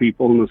disappear. The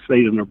people in the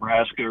state of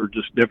Nebraska are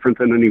just different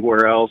than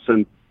anywhere else,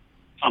 and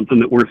something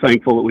that we're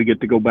thankful that we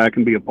get to go back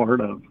and be a part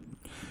of.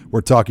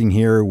 We're talking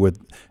here with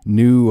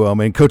new,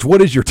 and Coach,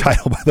 what is your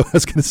title, by the way? I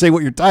was going to say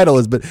what your title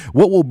is, but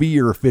what will be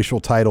your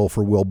official title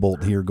for Will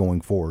Bolt here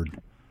going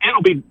forward?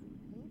 It'll be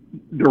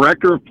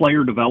Director of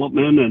Player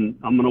Development, and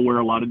I'm going to wear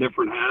a lot of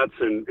different hats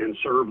and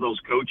serve those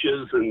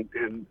coaches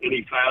and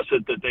any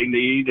facet that they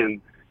need, and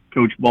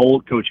Coach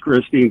Bolt, Coach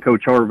Christie, and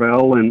Coach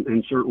Harville,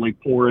 and certainly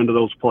pour into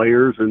those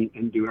players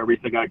and do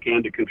everything I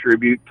can to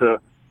contribute to,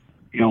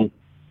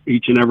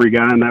 each and every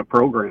guy in that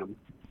program.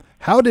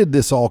 How did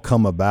this all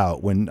come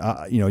about when,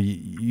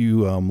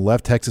 you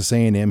left Texas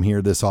A&M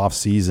here this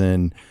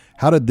offseason?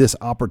 How did this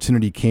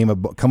opportunity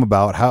come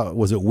about? How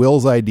was it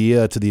Will's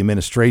idea to the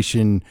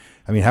administration?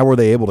 I mean, how were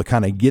they able to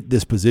kind of get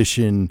this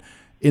position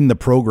in the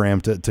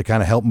program to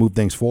kind of help move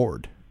things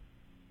forward?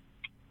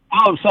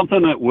 Well, it's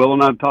something that Will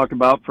and I have talked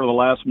about for the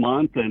last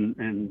month,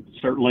 and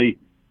certainly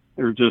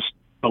there's just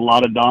a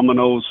lot of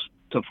dominoes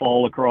to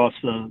fall across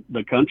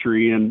the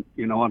country. And,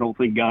 I don't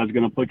think God's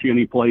going to put you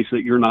any place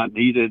that you're not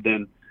needed.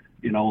 And,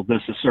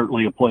 this is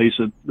certainly a place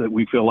that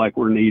we feel like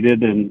we're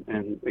needed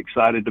and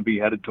excited to be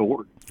headed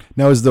toward.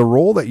 Now, is the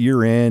role that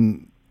you're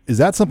in, is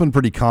that something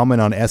pretty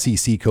common on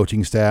SEC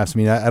coaching staffs? I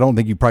mean, I don't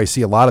think you probably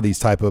see a lot of these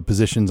type of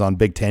positions on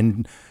Big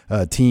Ten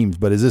teams,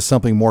 but is this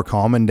something more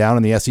common down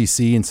in the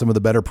SEC and some of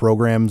the better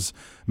programs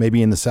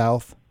maybe in the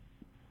South?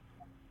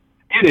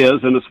 It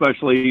is, and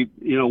especially,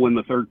 when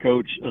the third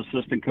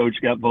assistant coach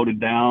got voted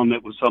down,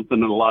 it was something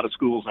that a lot of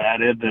schools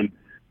added, and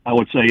I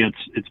would say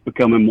it's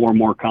becoming more and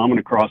more common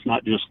across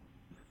not just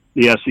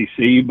the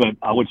SEC, but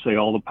I would say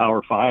all the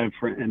Power Five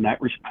in that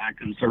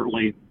respect, and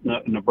certainly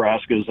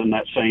Nebraska's in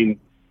that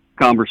same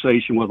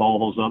conversation with all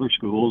those other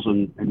schools,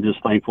 and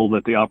just thankful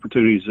that the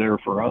opportunity is there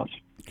for us.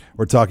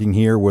 We're talking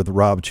here with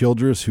Rob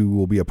Childress, who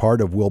will be a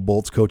part of Will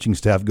Bolt's coaching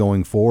staff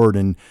going forward.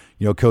 And,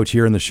 Coach,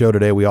 here in the show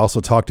today, we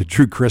also talked to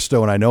Drew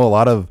Christo, and I know a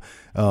lot of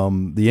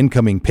the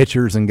incoming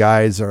pitchers and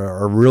guys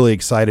are really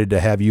excited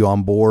to have you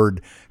on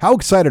board. How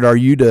excited are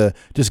you to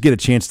just get a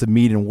chance to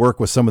meet and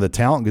work with some of the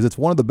talent? Because it's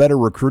one of the better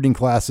recruiting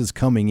classes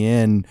coming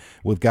in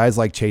with guys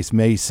like Chase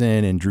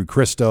Mason and Drew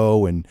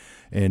Christo and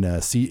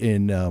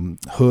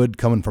Hood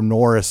coming from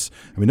Norris.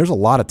 I mean, there's a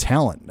lot of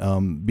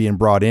talent being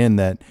brought in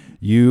that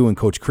you and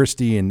Coach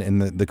Christie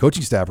and the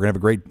coaching staff are going to have a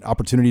great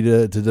opportunity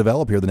to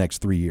develop here the next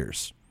 3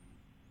 years.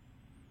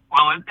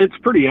 Well, it's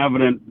pretty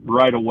evident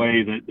right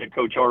away that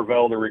Coach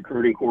Harville, the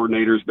recruiting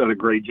coordinator, has done a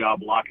great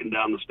job locking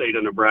down the state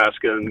of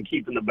Nebraska and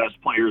keeping the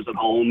best players at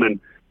home and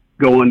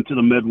going to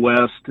the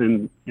Midwest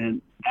and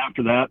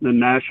after that, and then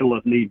national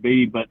if need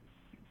be. But,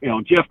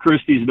 Jeff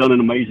Christie's done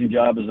an amazing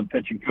job as a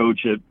pitching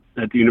coach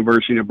at the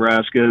University of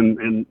Nebraska,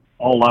 and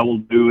all I will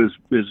do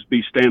is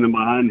be standing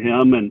behind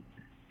him, and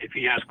if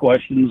he has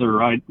questions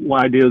or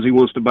ideas he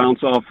wants to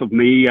bounce off of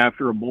me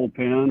after a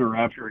bullpen or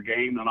after a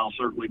game, then I'll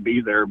certainly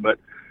be there. But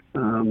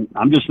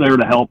I'm just there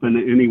to help in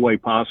any way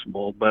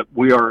possible. But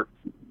we are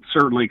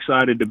certainly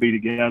excited to be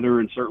together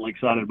and certainly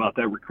excited about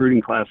that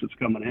recruiting class that's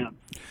coming in.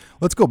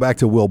 Let's go back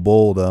to Will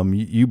Bold.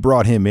 You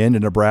brought him into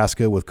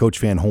Nebraska with Coach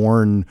Van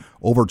Horn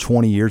over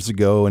 20 years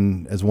ago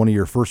and as one of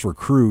your first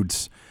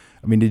recruits.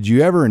 I mean, did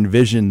you ever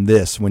envision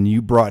this when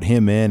you brought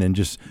him in and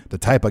just the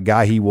type of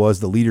guy he was,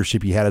 the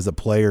leadership he had as a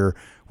player,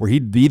 where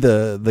he'd be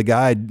the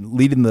guy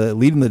leading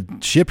the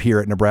ship here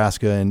at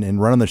Nebraska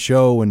and running the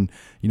show and,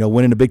 you know,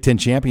 winning a Big Ten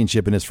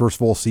championship in his first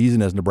full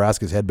season as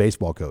Nebraska's head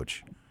baseball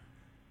coach?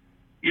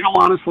 You know,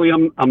 honestly,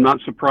 I'm not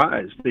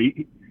surprised.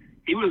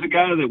 He was a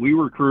guy that we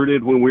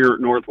recruited when we were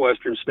at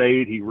Northwestern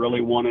State. He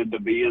really wanted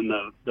to be in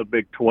the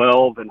Big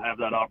 12 and have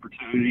that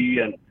opportunity.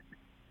 And,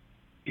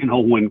 you know,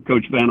 when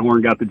Coach Van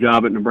Horn got the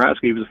job at Nebraska,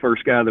 he was the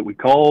first guy that we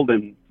called,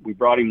 and we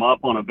brought him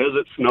up on a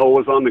visit. Snow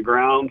was on the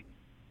ground.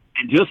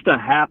 And just a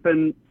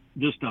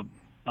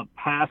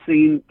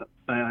passing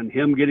and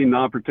him getting the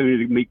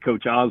opportunity to meet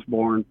Coach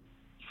Osborne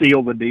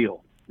sealed the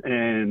deal.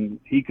 And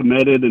he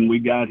committed, and we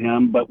got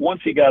him. But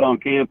once he got on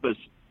campus,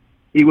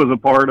 he was a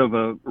part of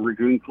a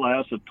recruiting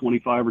class of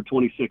 25 or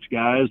 26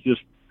 guys,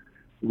 just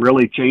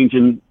really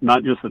changing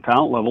not just the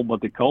talent level,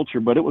 but the culture.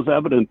 But it was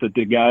evident that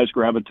the guys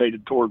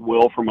gravitated toward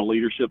Will from a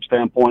leadership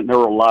standpoint. There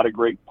were a lot of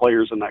great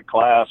players in that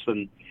class,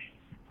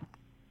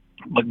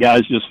 but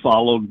guys just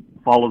followed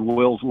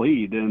Will's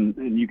lead,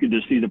 and you could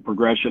just see the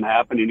progression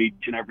happening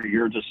each and every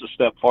year, just a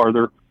step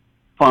farther,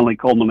 finally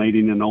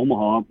culminating in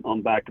Omaha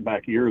on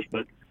back-to-back years.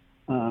 But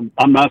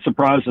I'm not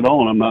surprised at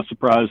all, and I'm not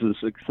surprised at the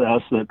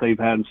success that they've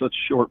had in such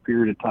a short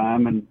period of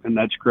time, and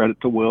that's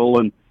credit to Will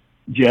and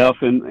Jeff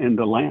and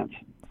to Lance.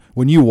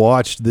 When you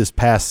watched this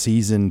past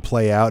season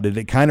play out, did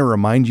it kind of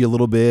remind you a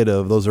little bit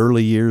of those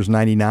early years,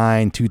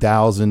 99,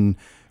 2000,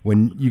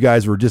 when you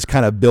guys were just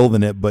kind of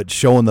building it but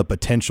showing the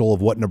potential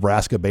of what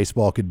Nebraska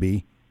baseball could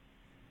be?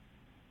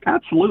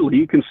 Absolutely.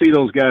 You can see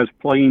those guys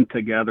playing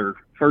together,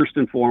 first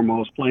and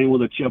foremost, playing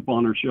with a chip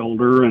on their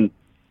shoulder and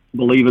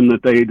believing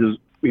that they just,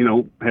 you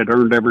know, had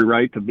earned every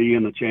right to be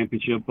in the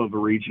championship of a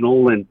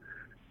regional, and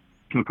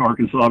took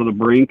Arkansas to the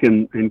brink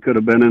and could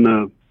have been in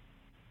a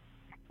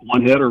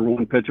one hit or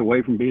one pitch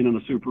away from being in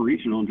a super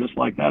regional. And just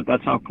like that,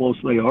 that's how close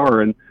they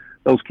are. And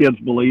those kids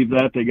believe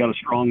that. They got a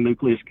strong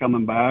nucleus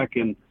coming back,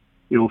 and,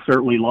 you know,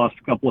 certainly lost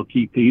a couple of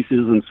key pieces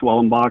in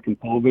Swellenbach and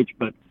Povich,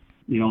 but,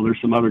 you know,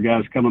 there's some other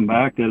guys coming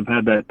back that have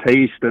had that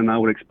taste, and I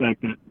would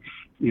expect that,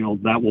 you know,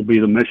 that will be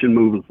the mission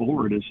moving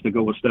forward, is to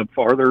go a step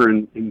farther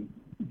and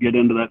get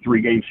into that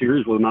 3-game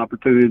series with an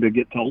opportunity to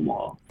get to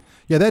Omaha.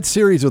 Yeah, that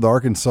series with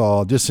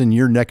Arkansas, just in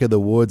your neck of the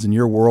woods, in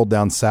your world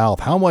down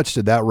south, how much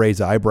did that raise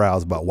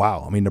eyebrows about,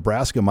 wow, I mean,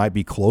 Nebraska might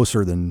be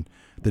closer than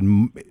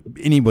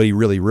anybody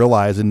really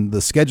realized, and the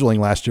scheduling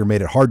last year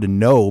made it hard to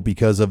know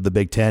because of the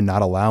Big Ten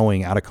not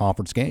allowing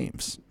out-of-conference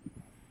games.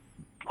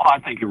 Well, I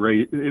think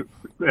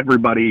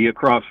everybody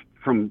across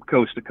from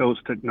coast to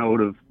coast took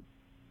note of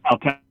how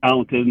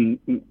talented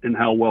and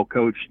how well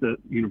coached the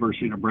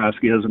University of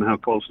Nebraska is and how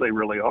close they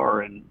really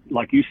are. And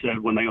like you said,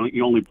 when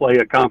you only play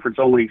a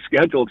conference-only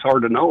schedule, it's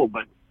hard to know.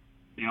 But,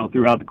 you know,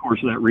 throughout the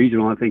course of that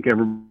regional, I think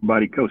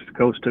everybody coast to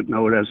coast took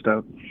note as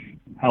to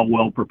how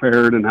well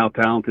prepared and how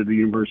talented the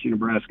University of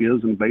Nebraska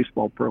is in the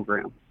baseball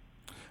program.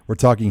 We're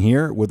talking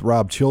here with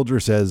Rob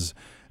Childress as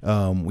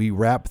we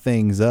wrap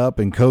things up.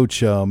 And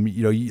Coach, you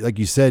know, like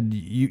you said,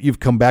 you've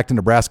come back to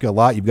Nebraska a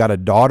lot. You've got a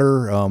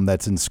daughter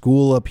that's in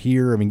school up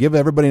here. I mean, give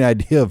everybody an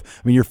idea of,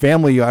 I mean, your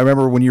family, I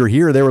remember when you were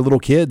here, they were little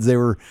kids. They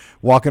were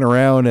walking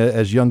around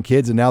as young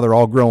kids, and now they're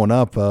all growing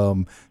up.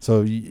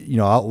 So, you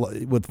know,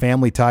 with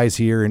family ties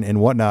here and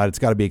whatnot, it's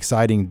got to be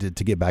exciting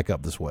to get back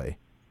up this way.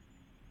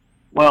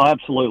 Well,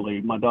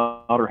 absolutely. My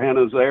daughter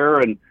Hannah's there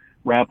and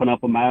wrapping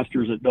up a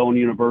master's at Doane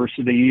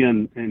University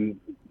and going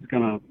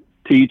to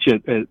teach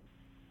at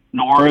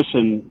Norris,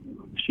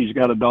 and she's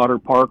got a daughter,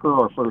 Parker,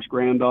 our first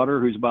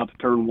granddaughter, who's about to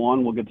turn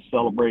 1. We'll get to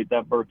celebrate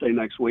that birthday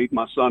next week.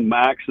 My son,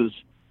 Max, is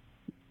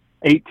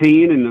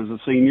 18 and is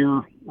a senior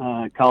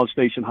at College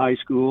Station High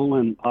School.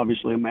 And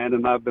obviously Amanda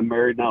and I have been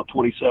married now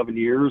 27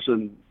 years,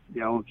 and,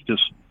 you know, it's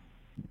just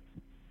a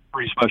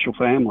pretty special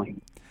family.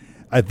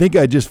 I think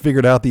I just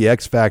figured out the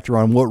X factor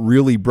on what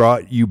really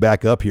brought you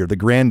back up here, the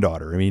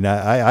granddaughter. I mean,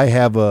 I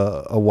have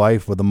a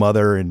wife with a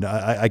mother, and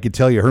I could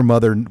tell you her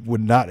mother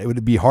it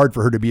would be hard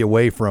for her to be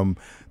away from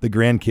the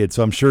grandkids.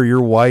 So I'm sure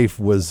your wife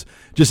was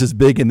just as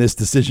big in this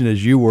decision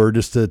as you were,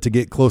 just to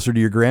get closer to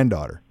your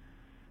granddaughter.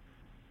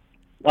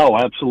 Oh,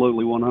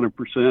 absolutely, 100%.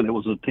 It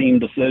was a team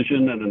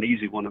decision, and an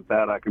easy one at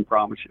that, I can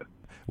promise you.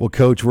 Well,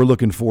 Coach, we're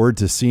looking forward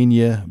to seeing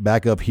you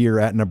back up here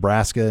at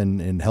Nebraska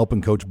and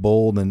helping Coach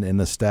Bold and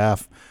the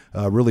staff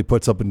really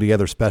put something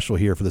together special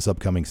here for this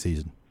upcoming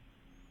season.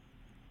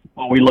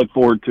 Well, we look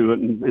forward to it,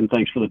 and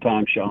thanks for the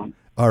time, Sean.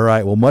 All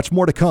right. Well, much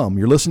more to come.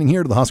 You're listening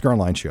here to the Husker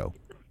Online Show.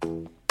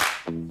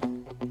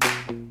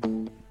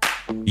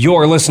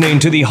 You're listening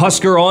to the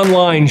Husker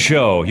Online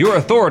Show, your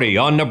authority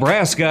on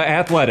Nebraska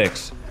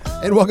athletics.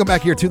 And welcome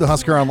back here to the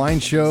Husker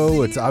Online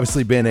Show. It's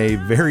obviously been a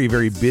very,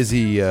 very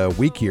busy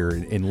week here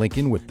in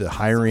Lincoln with the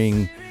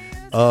hiring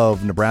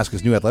of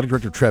Nebraska's new athletic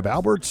director, Trev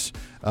Alberts,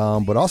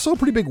 but also a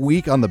pretty big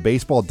week on the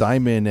baseball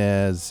diamond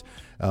as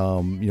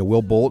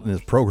Will Bolt and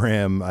his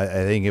program, I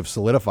think, have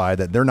solidified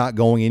that they're not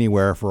going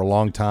anywhere for a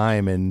long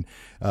time. And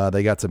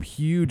they got some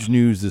huge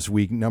news this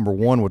week. Number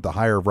one, with the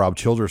hire of Rob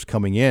Childress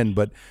coming in,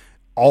 but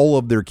all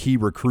of their key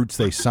recruits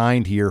they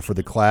signed here for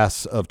the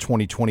class of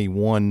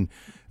 2021,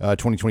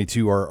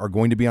 2022 are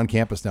going to be on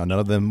campus now. None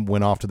of them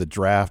went off to the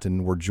draft,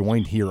 and we're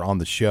joined here on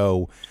the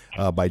show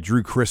by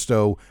Drew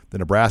Christo, the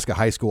Nebraska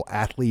High School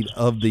Athlete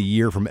of the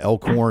Year from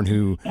Elkhorn,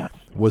 who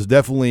was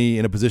definitely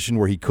in a position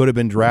where he could have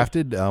been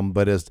drafted,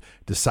 but has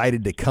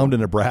decided to come to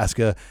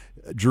Nebraska.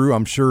 Drew,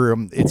 I'm sure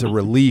it's a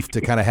relief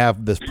to kind of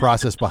have this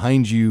process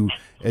behind you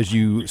as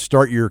you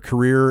start your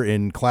career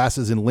in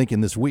classes in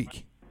Lincoln this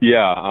week.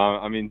 Yeah,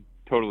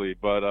 totally.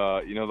 But,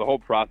 the whole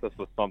process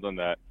was something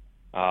that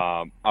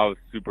I was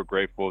super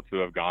grateful to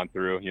have gone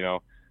through.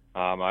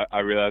 I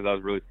realized I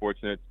was really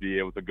fortunate to be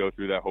able to go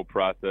through that whole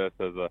process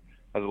as a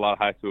lot of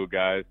high school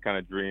guys kind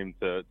of dreamed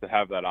to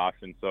have that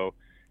option. So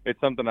it's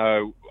something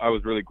I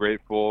was really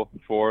grateful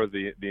for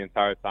the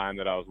entire time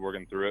that I was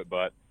working through it.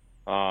 But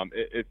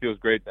it feels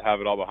great to have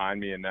it all behind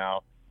me and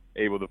now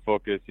able to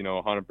focus,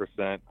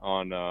 100%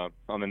 on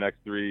the next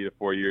 3 to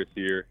 4 years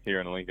here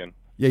in Lincoln.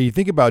 Yeah, you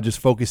think about just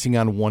focusing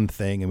on one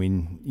thing. I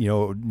mean,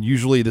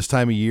 usually this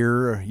time of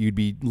year, you'd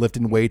be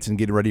lifting weights and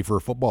getting ready for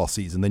a football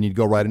season. Then you'd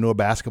go right into a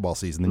basketball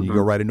season. Then you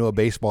go right into a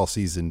baseball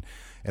season.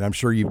 And I'm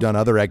sure you've done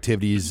other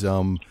activities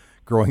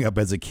growing up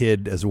as a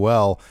kid as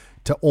well.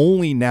 To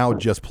only now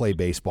just play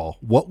baseball,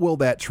 what will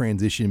that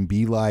transition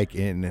be like?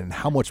 And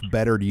how much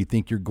better do you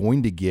think you're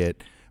going to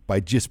get by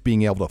just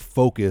being able to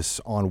focus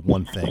on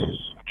one thing?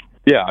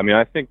 Yeah,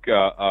 I think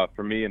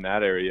for me in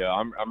that area,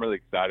 I'm really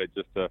excited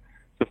just to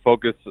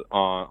focus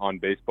on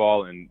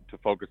baseball and to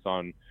focus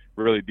on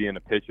really being a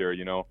pitcher.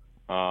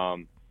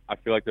 I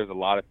feel like there's a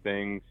lot of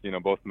things,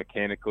 both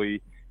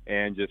mechanically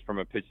and just from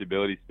a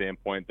pitchability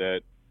standpoint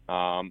that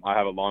I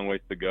have a long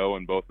ways to go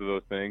in both of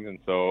those things. And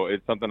so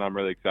it's something I'm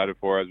really excited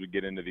for as we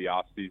get into the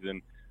off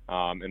season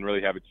and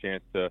really have a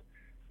chance to,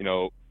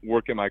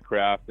 work at my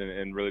craft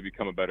and really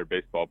become a better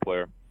baseball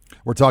player.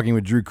 We're talking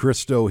with Drew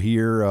Christo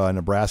here,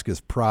 Nebraska's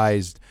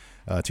prized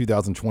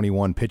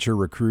 2021 pitcher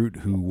recruit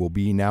who will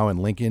be now in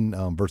Lincoln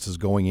versus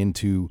going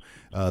into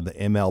the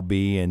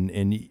MLB.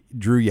 And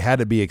Drew, you had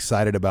to be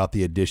excited about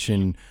the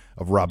addition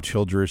of Rob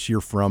Childress.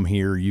 You're from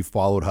here. You've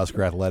followed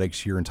Husker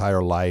athletics your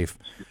entire life.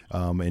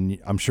 And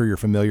I'm sure you're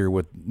familiar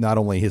with not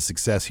only his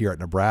success here at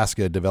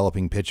Nebraska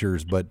developing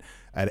pitchers, but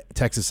at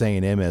Texas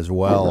A&M as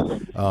well.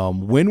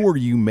 When were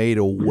you made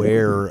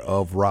aware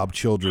of Rob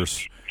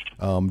Childress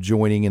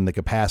joining in the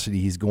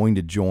capacity he's going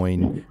to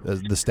join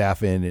the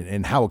staff in,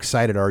 and how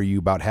excited are you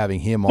about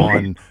having him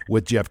on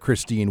with Jeff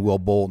Christie and Will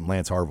Bolt and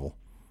Lance Harville?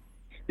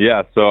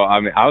 Yeah, so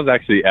I was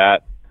actually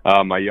at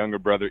my younger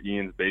brother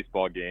Ian's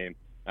baseball game,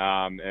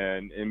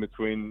 and in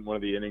between one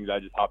of the innings, I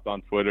just hopped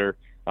on Twitter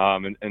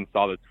and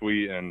saw the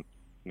tweet, and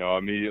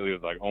immediately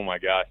was like, oh my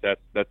gosh,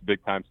 that's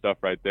big time stuff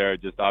right there.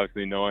 Just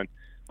obviously knowing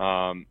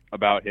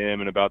about him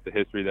and about the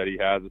history that he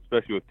has,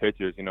 especially with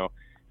pitchers.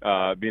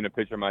 Being a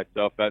pitcher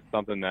myself, that's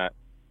something that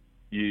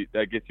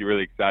gets you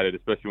really excited,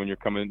 especially when you're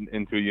coming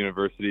into a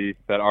university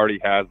that already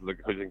has the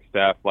coaching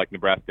staff like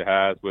Nebraska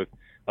has with,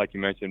 like you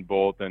mentioned,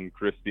 Bolt and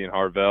Christie and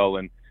Harvell.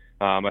 And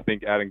I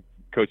think adding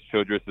Coach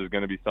Childress is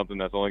going to be something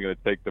that's only going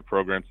to take the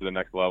program to the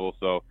next level.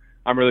 So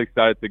I'm really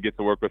excited to get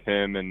to work with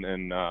him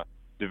and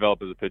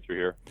develop as a pitcher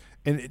here.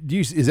 And do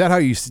you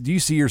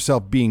see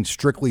yourself being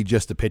strictly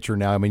just a pitcher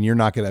now? You're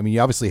not going to, you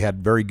obviously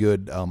had very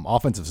good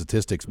offensive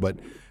statistics, but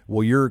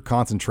will your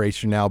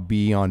concentration now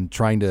be on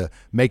trying to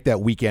make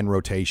that weekend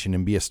rotation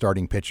and be a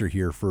starting pitcher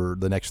here for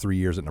the next 3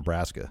 years at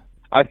Nebraska?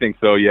 I think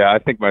so, yeah. I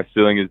think my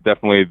ceiling is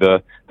definitely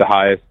the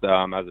highest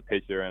as a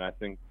pitcher, and I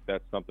think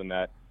that's something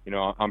that,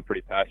 I'm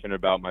pretty passionate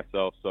about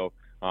myself. So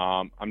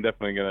I'm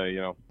definitely going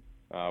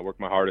to, work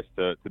my hardest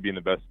to be in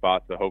the best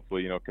spot to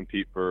hopefully,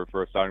 compete for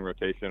a starting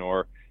rotation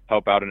or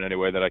help out in any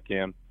way that I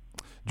can.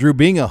 Drew,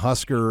 being a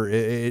Husker,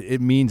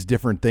 it means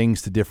different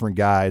things to different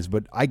guys,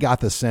 but I got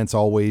the sense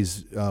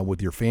always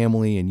with your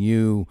family and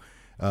you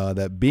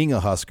that being a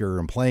Husker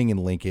and playing in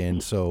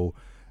Lincoln, so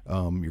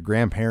your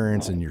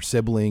grandparents and your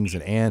siblings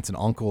and aunts and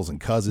uncles and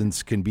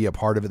cousins can be a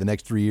part of it the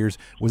next 3 years.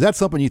 Was that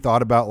something you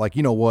thought about, like,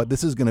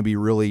 this is going to be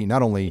really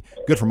not only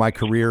good for my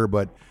career,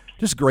 but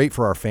just great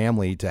for our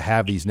family to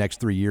have these next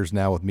 3 years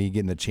now with me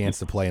getting a chance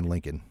to play in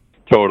Lincoln?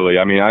 Totally.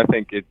 I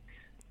think it's,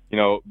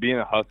 being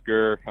a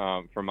Husker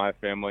for my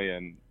family,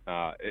 and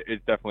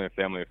it's definitely a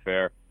family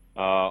affair.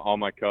 All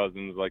my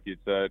cousins, like you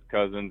said,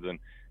 cousins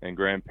and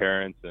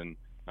grandparents and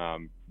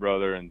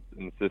brother and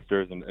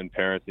sisters and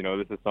parents,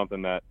 this is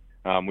something that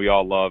we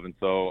all love. And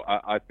so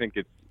I think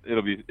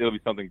it'll be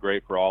something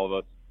great for all of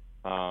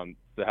us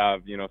to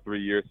have,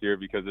 3 years here,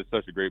 because it's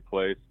such a great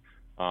place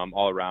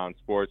all around,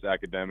 sports,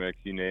 academics,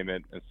 you name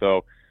it. And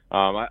so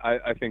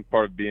I think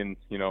part of being,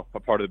 a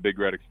part of the Big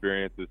Red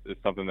experience is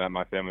something that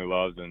my family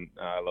loves and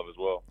I love as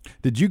well.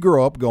 Did you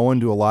grow up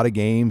going to a lot of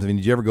games?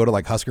 Did you ever go to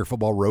like Husker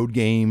football road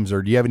games,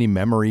 or do you have any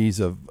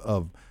memories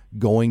of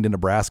going to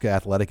Nebraska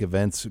athletic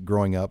events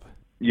growing up?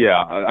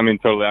 Yeah,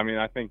 totally.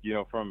 I think,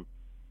 from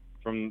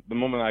from the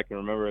moment I can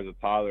remember as a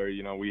toddler,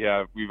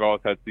 we've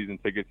always had season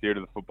tickets here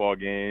to the football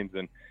games,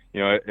 and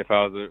if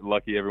I was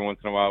lucky, every once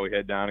in a while we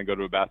head down and go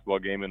to a basketball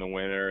game in the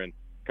winter and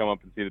come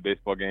up and see the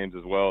baseball games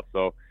as well.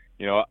 So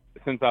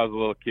since I was a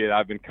little kid,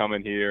 I've been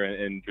coming here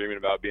and dreaming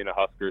about being a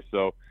Husker.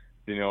 So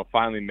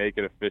finally make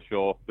it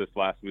official this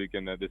last week,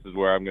 and that this is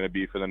where I'm going to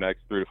be for the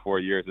next 3 to 4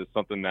 years. It's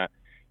something that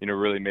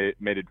really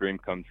made a dream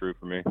come true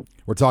for me.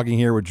 We're talking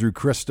here with Drew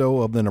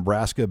Christo of the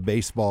Nebraska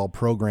baseball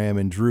program.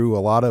 And Drew, a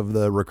lot of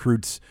the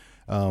recruits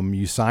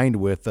you signed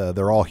with,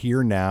 they're all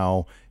here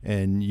now,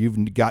 and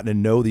you've gotten to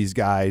know these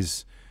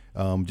guys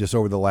just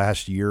over the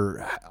last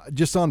year.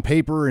 Just on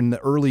paper and the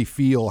early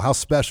feel, how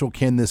special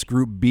can this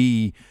group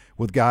be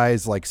with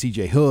guys like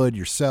CJ Hood,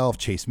 yourself,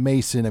 Chase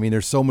Mason? I mean,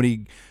 there's so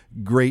many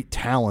great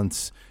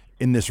talents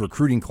in this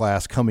recruiting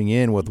class coming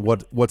in with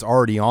what's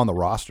already on the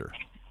roster.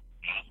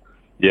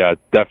 Yeah,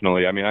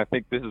 definitely. I mean, I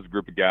think this is a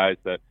group of guys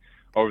that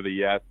over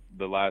the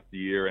last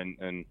year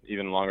and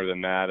even longer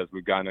than that, as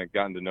we've gotten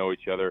to know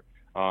each other,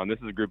 this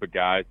is a group of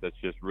guys that's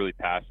just really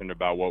passionate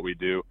about what we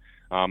do.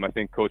 I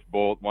think Coach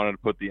Bolt wanted to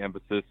put the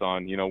emphasis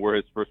on, we're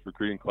his first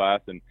recruiting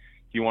class, and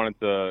he wanted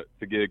to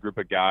get a group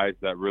of guys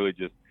that really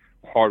just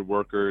hard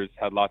workers,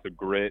 had lots of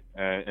grit,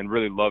 and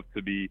really loved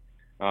to be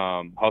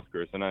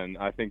Huskers. And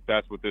I think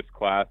that's what this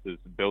class is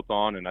built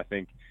on. And I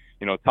think,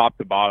 top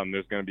to bottom,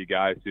 there's going to be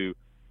guys who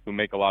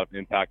make a lot of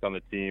impact on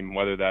the team,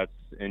 whether that's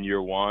in year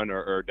one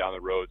or down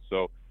the road.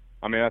 So,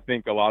 I mean, I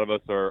think a lot of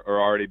us are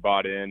already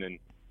bought in,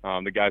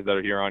 and the guys that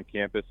are here on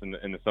campus in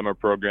the summer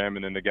program,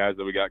 and then the guys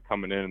that we got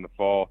coming in the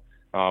fall,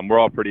 we're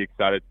all pretty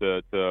excited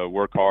to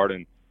work hard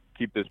and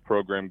keep this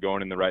program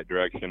going in the right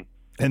direction.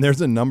 And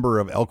there's a number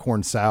of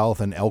Elkhorn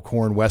South and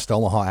Elkhorn West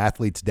Omaha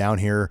athletes down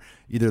here.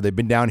 Either they've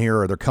been down here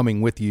or they're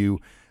coming with you.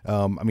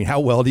 I mean, how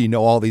well do you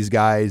know all these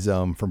guys,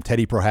 from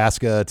Teddy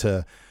Prohaska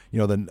to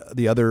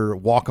the other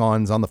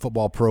walk-ons on the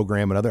football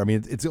program and other? I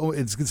mean,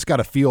 it's got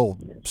to feel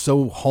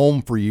so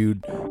home for you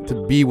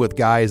to be with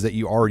guys that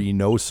you already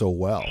know so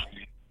well.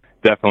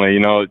 Definitely.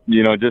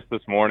 Just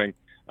this morning,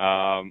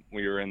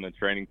 we were in the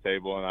training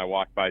table, and I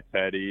walked by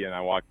Teddy and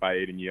I walked by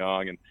Aiden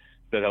Young and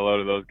said hello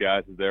to those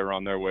guys as they were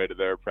on their way to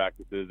their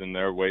practices and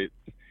their weights.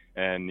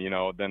 And,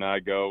 then I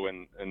go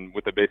and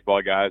with the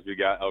baseball guys, we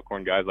got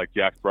Elkhorn guys like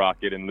Jack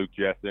Sprocket and Luke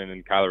Jessen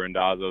and Kyler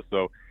Randazzo.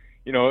 So,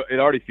 it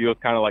already feels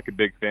kind of like a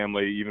big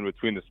family, even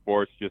between the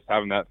sports, just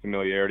having that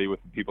familiarity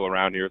with the people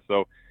around here.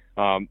 So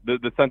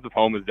the sense of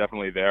home is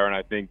definitely there. And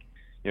I think,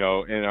 in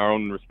our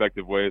own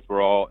respective ways,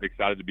 we're all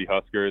excited to be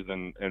Huskers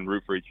and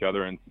root for each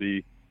other and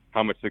see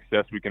how much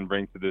success we can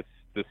bring to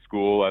this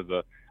school as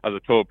a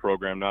total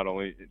program, not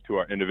only to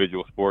our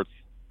individual sports.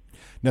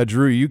 Now,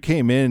 Drew, you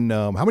came in.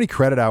 How many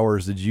credit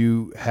hours did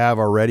you have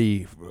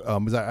already?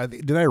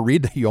 Did I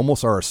read that you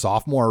almost are a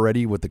sophomore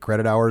already with the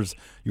credit hours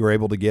you were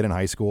able to get in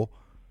high school?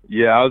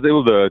 Yeah, I was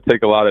able to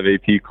take a lot of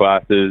AP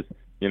classes,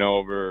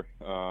 over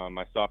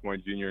my sophomore,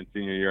 junior, and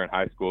senior year in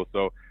high school.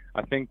 So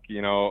I think,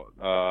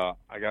 I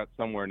got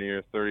somewhere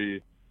near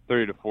 30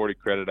 to 40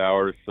 credit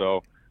hours.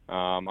 So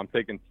I'm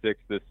taking 6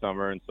 this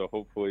summer, and so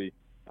hopefully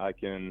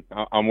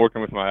I'm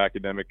working with my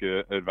academic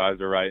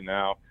advisor right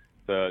now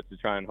to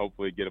try and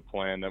hopefully get a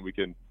plan that we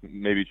can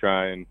maybe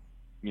try and,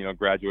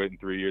 graduate in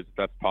 3 years if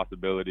that's a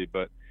possibility.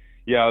 But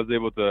yeah, I was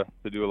able to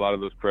do a lot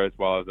of those credits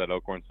while I was at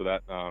Elkhorn, so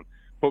that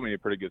put me in a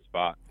pretty good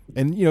spot.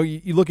 And,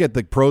 you look at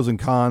the pros and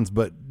cons,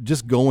 but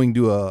just going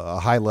to a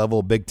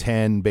high-level Big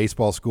Ten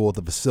baseball school with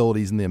the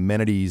facilities and the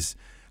amenities,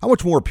 how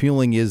much more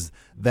appealing is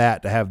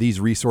that to have these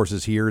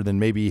resources here than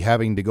maybe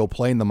having to go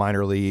play in the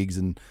minor leagues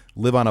and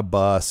live on a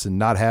bus and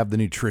not have the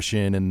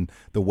nutrition and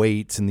the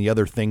weights and the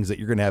other things that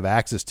you're going to have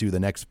access to the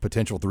next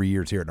potential 3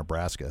 years here at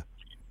Nebraska?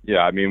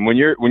 Yeah, I mean, when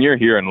you're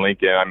here in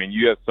Lincoln, I mean,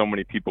 you have so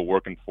many people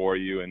working for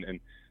you and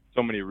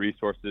so many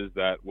resources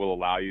that will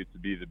allow you to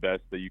be the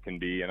best that you can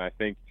be. And I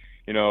think,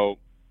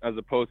 as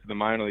opposed to the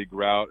minor league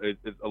route,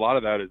 a lot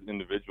of that is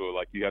individual.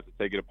 Like, you have to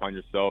take it upon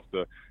yourself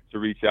to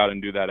reach out and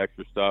do that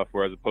extra stuff.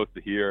 Whereas opposed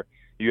to here,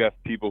 you have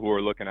people who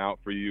are looking out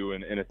for you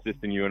and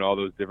assisting you in all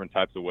those different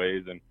types of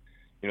ways. And,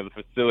 the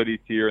facilities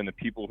here and the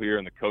people here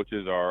and the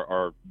coaches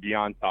are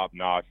beyond top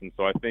notch. And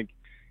so I think,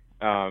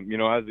 as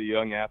a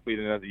young athlete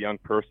and as a young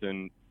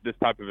person, this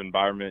type of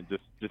environment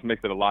just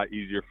makes it a lot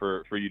easier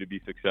for you to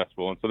be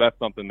successful. And so that's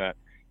something that,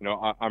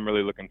 I'm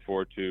really looking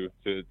forward to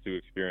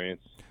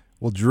experience.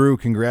 Well, Drew,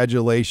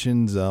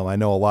 congratulations. I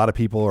know a lot of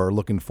people are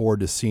looking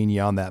forward to seeing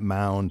you on that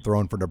mound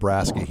throwing for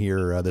Nebraska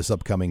here this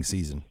upcoming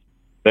season.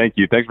 Thank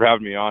you. Thanks for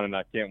having me on, and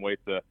I can't wait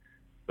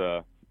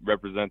to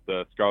represent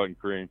the Scarlet and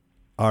Cream.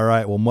 All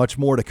right. Well, much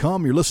more to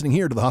come. You're listening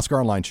here to the Husker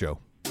Online Show.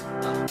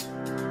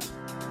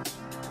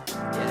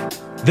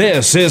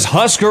 This is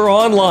Husker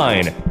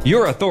Online,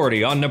 your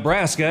authority on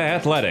Nebraska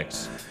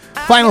athletics.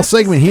 Final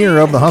segment here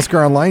of the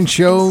Husker Online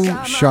Show.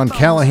 Sean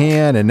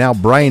Callahan and now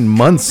Bryan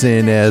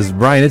Munson. As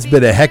Bryan, it's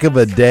been a heck of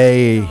a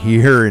day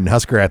here in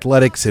Husker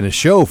Athletics, and a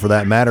show for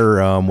that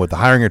matter, with the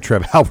hiring of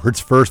Trev Alberts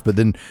first, but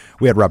then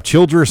we had Rob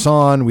Childress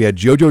on, we had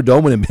JoJo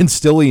Domann Ben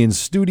Stille in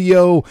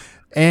studio,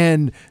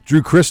 and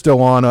Drew Christo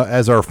on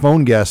as our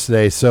phone guest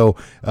today. So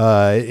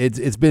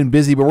it's been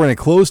busy, but we're going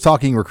to close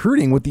talking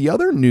recruiting with the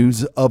other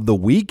news of the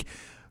week.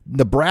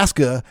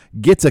 Nebraska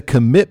gets a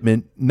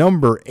commitment,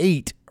 number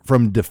 8,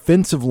 from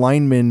defensive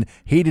lineman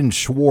Hayden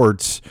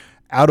Schwartz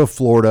out of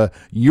Florida.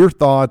 Your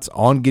thoughts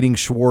on getting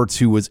Schwartz,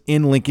 who was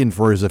in Lincoln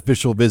for his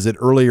official visit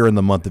earlier in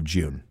the month of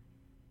June?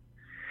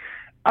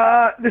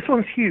 This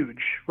one's huge,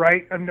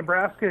 right?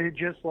 Nebraska had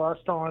just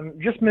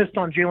missed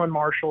on Jalen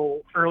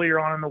Marshall earlier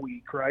on in the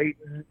week, right?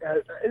 And,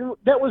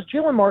 that was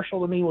Jalen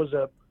Marshall to me was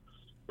a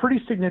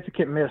pretty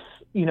significant miss,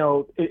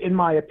 in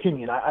my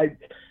opinion. I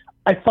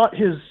thought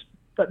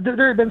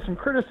there had been some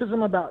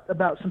criticism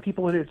about some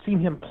people that had seen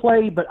him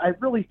play, but I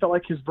really felt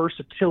like his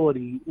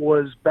versatility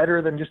was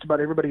better than just about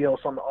everybody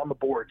else on the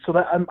board. So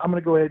that I'm going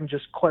to go ahead and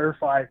just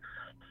clarify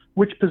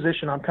which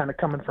position I'm kind of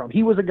coming from.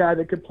 He was a guy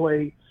that could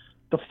play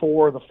the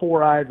 4, the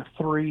 4-eye, the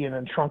 3, and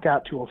then shrunk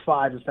out to a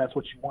 5 if that's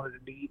what you wanted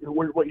to need,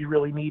 what you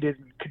really needed,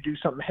 and could do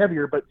something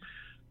heavier. But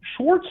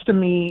Schwartz to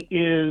me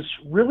is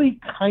really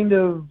kind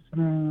of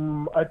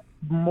a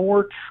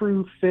more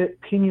true fit,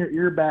 pin your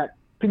ears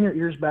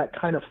back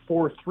kind of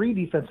 4-3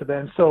 defensive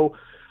end. So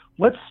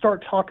let's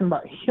start talking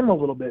about him a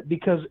little bit,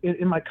 because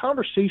in my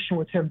conversation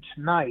with him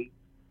tonight,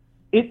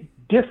 it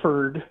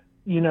differed,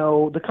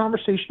 the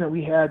conversation that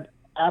we had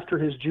after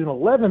his June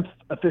 11th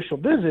official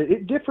visit,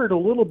 it differed a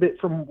little bit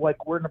from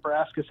like where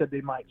Nebraska said they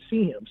might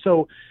see him.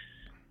 So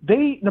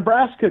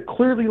Nebraska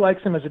clearly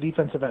likes him as a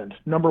defensive end,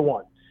 number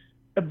 1.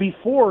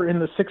 Before, in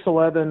the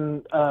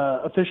 6/11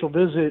 official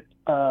visit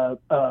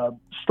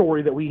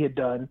story that we had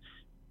done,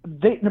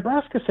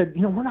 Nebraska said,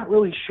 we're not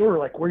really sure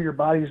like where your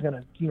body's going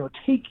to,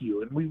 take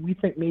you. And we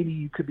think maybe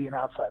you could be an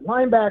outside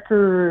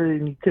linebacker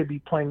and you could be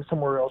playing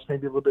somewhere else,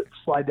 maybe a little bit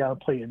slide down,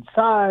 play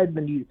inside.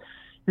 Then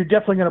you're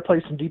definitely going to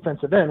play some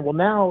defensive end. Well,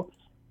 now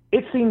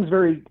it seems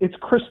it's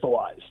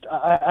crystallized.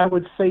 I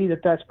would say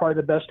that's probably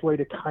the best way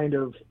to kind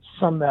of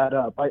sum that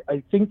up.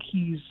 I think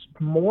he's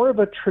more of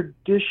a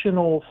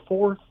traditional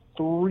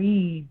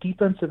 4-3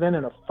 defensive end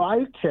and a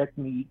 5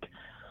 technique,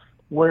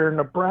 where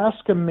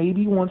Nebraska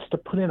maybe wants to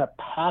put in a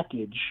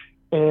package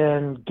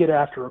and get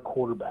after a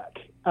quarterback.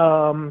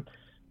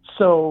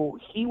 So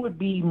he would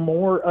be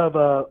more of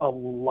a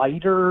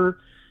lighter,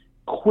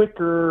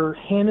 quicker,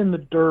 hand in the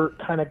dirt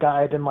kind of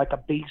guy than like a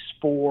base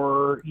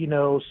 4,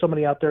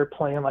 somebody out there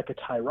playing like a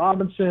Ty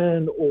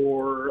Robinson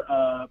or,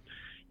 a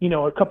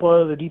couple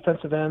of the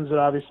defensive ends that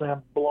obviously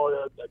I'm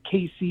below,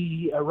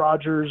 Casey,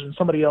 Rogers, and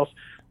somebody else.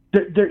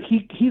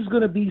 He's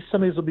going to be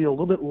somebody who'll be a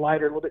little bit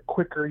lighter, a little bit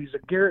quicker. He's a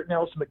Garrett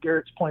Nelson, but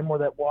Garrett's playing more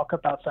that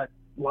walk-up outside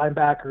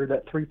linebacker,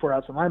 that 3-4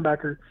 outside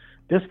linebacker.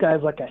 This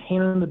guy's like a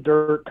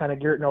hand-in-the-dirt kind of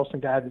Garrett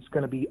Nelson guy that's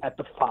going to be at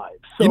the 5.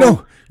 So,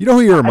 you know who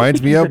he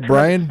reminds me of,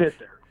 Bryan?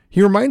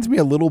 He reminds me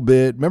a little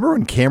bit. Remember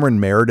when Cameron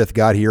Meredith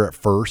got here at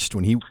first,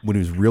 when he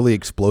was really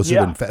explosive,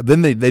 and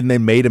then they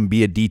made him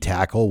be a D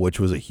tackle, which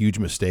was a huge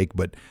mistake.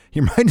 But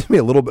he reminds me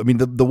a little bit. I mean,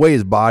 the way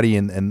his body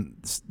and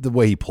the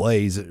way he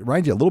plays, it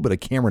reminds you a little bit of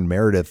Cameron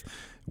Meredith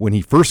when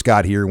he first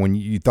got here. When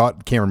you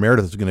thought Cameron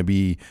Meredith was going to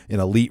be an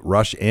elite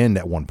rush end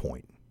at one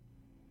point.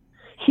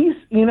 He's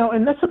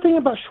and that's the thing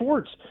about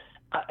Schwartz.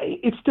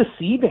 It's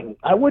deceiving.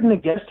 I wouldn't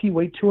have guessed he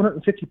weighed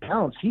 250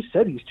 pounds. He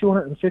said he's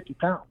 250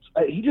 pounds.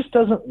 He just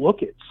doesn't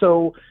look it.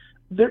 So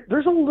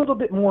there's a little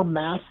bit more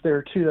mass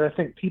there, too, that I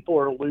think people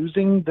are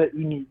losing that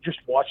when you're just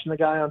watching the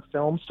guy on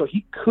film. So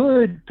he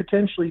could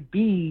potentially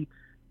be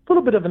a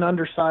little bit of an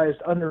undersized,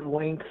 under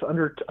length,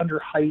 under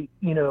height,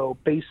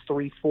 base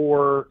 3-4,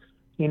 4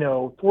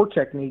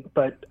 technique.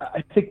 But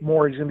I think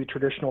more he's going to be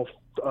traditional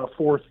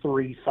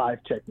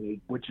 4-3-5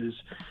 technique, which is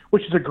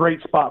a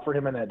great spot for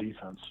him in that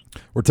defense.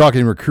 We're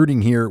talking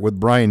recruiting here with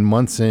Bryan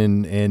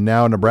Munson, and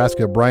now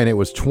Nebraska. Bryan, it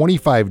was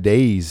 25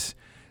 days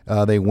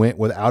they went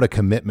without a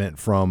commitment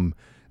from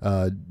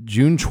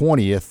June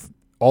 20th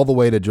all the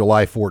way to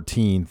July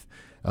 14th.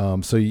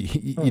 So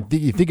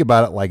you think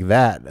about it like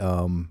that.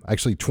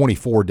 Actually,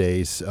 24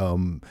 days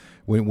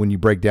when you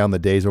break down the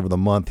days over the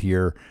month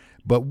here.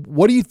 But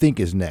what do you think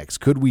is next?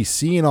 Could we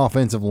see an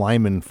offensive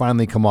lineman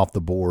finally come off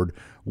the board?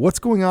 What's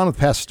going on with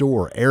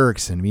Pastor,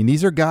 Erickson? I mean,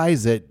 these are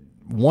guys that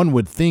one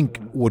would think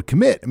would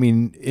commit. I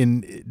mean,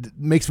 it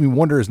makes me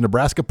wonder, is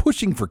Nebraska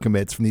pushing for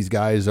commits from these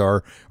guys?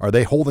 Are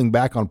they holding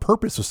back on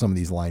purpose with some of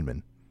these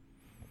linemen?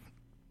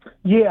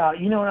 Yeah,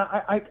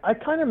 I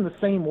kind of am the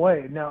same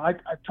way. Now,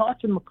 I've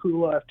talked to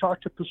Makula, I've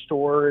talked to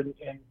Pastor, and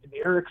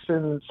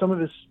Erickson. Some of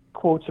his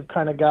quotes have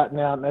kind of gotten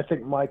out, and I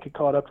think Mike had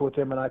caught up with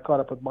him, and I caught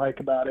up with Mike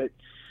about it.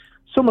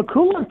 So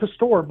Makula and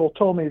Pastor both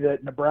told me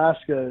that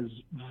Nebraska is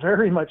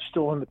very much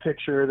still in the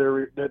picture.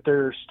 That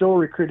they're still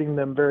recruiting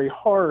them very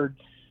hard.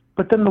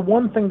 But then the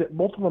one thing that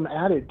both of them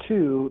added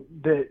too,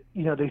 that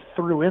they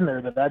threw in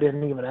there that I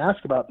didn't even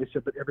ask about, they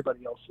said, but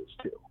everybody else is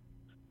too.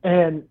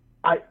 And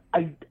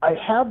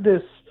have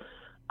this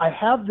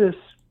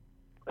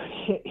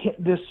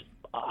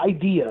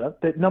idea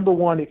that, number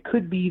one, it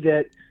could be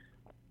that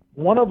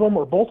one of them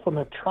or both of them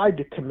have tried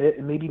to commit,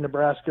 and maybe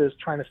Nebraska is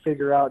trying to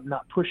figure out,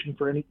 not pushing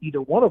for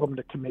either one of them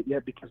to commit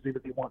yet because maybe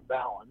they want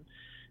Valen.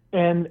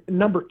 And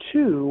number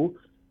two,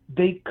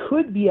 they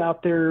could be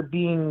out there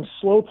being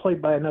slow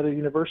played by another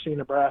university in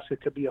Nebraska.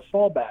 Could be a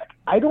fallback.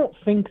 I don't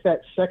think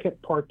that second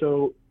part,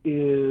 though,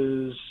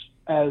 is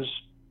as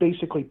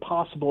basically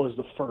possible as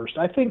the first.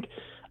 I think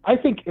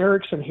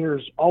Erickson here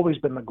has always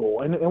been the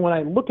goal. And when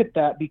I look at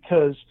that,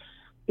 because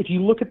if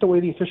you look at the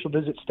way the official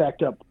visit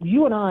stacked up,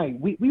 you and I,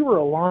 we were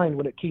aligned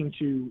when it came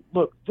to,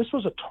 look, this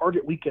was a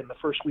target weekend, the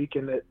first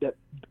weekend that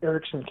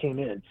Erickson came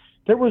in.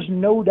 There was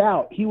no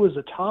doubt he was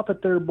top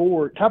of the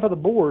board,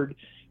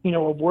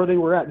 of where they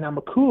were at. Now,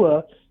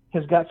 Makula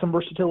has got some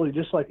versatility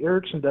just like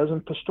Erickson does,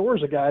 and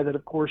Pastore's a guy that,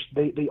 of course,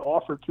 they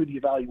offered through the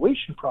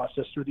evaluation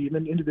process, through the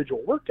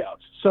individual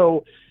workouts.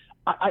 So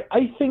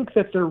I think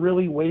that they're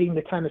really waiting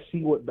to kind of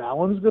see what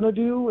Valen's going to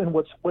do and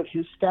what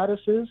his status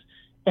is.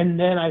 And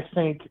then I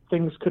think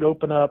things could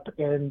open up,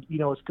 and, it's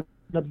going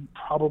to be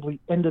probably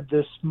end of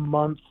this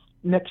month,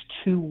 next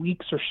 2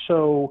 weeks or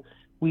so,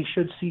 we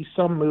should see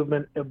some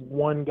movement of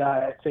one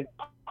guy, I think,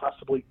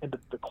 possibly into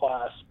the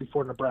class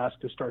before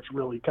Nebraska starts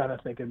really kind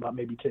of thinking about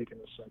maybe taking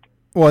a second.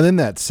 Well, and then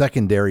that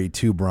secondary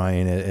too,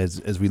 Brian,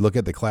 as we look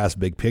at the class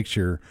big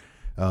picture,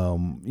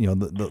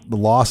 the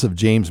loss of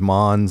James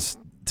Mons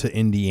to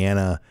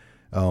Indiana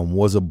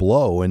was a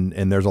blow,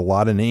 and there's a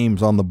lot of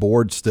names on the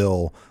board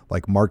still,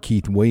 like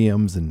Markeith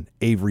Williams and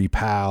Avery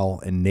Powell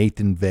and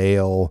Nathan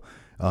Vale,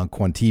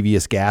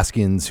 Quantivius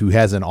Gaskins, who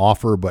has an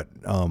offer but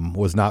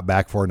was not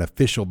back for an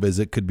official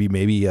visit, could be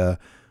maybe a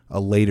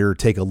later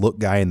take a look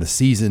guy in the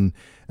season.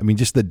 I mean,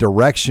 just the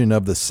direction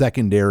of the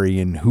secondary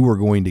and who are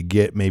going to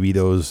get maybe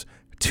those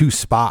two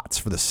spots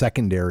for the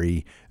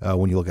secondary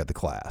when you look at the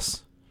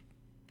class.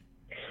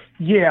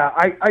 Yeah,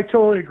 I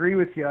totally agree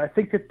with you. I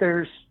think that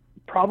there's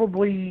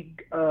probably,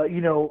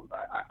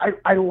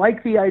 I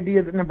like the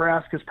idea that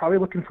Nebraska is probably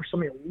looking for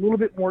something a little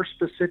bit more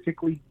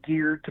specifically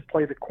geared to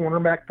play the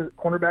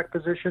cornerback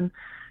position,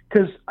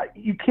 because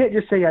you can't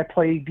just say I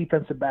play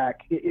defensive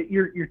back.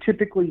 You're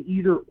typically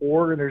either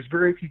or, and there's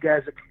very few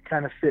guys that can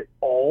kind of fit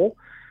all.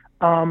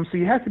 So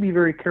you have to be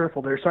very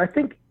careful there. So I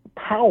think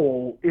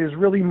Powell is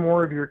really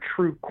more of your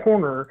true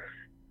corner,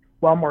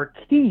 while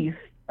Markeith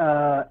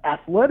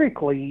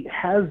athletically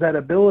has that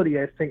ability,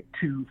 I think,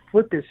 to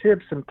flip his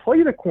hips and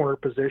play the corner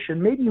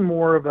position, maybe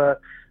more of a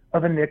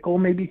nickel.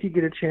 Maybe if you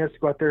get a chance to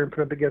go out there and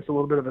put up against a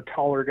little bit of a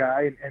taller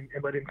guy and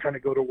let him kind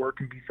of go to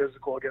work and be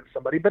physical against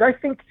somebody. But I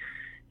think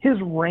his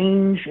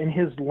range and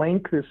his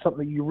length is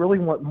something you really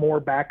want more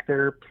back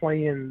there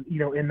playing,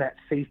 in that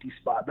safety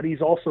spot. But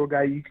he's also a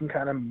guy you can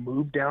kind of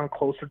move down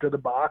closer to the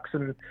box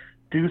and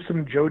do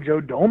some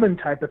JoJo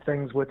Domann type of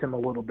things with him a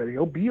little bit.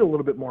 He'll be a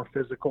little bit more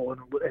physical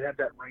and have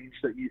that range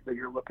that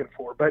you're looking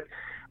for. But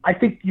I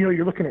think,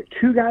 you're looking at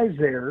two guys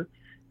there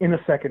in the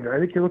secondary. I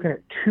think you're looking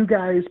at two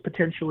guys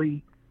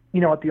potentially,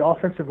 at the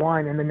offensive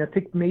line. And then I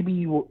think maybe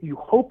you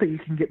hope that you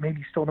can get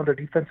maybe still another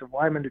defensive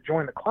lineman to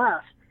join the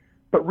class.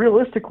 But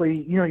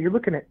realistically, you're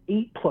looking at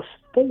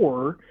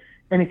 8+4.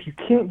 And if you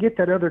can't get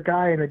that other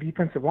guy in the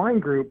defensive line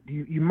group,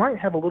 you might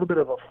have a little bit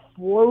of a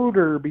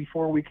floater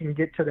before we can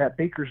get to that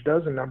baker's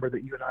dozen number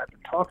that you and I have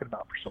been talking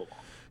about for so long.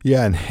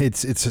 Yeah, and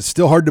it's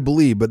still hard to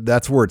believe, but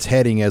that's where it's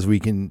heading, as we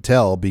can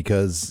tell,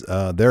 because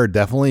there are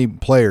definitely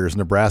players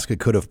Nebraska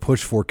could have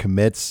pushed for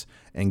commits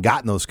and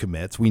gotten those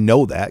commits. We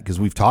know that because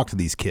we've talked to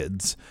these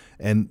kids,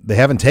 and they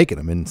haven't taken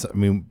them. And I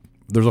mean,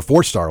 there's a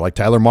 4-star like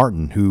Tyler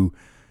Martin who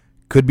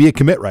could be a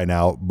commit right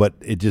now, but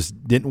it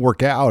just didn't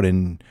work out,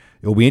 and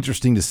it'll be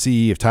interesting to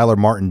see if Tyler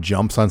Martin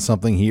jumps on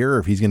something here or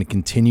if he's going to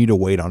continue to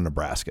wait on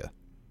Nebraska.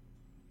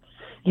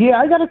 Yeah,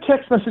 I got a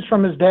text message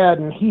from his dad,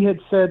 and he had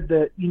said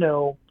that,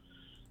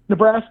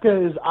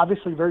 Nebraska is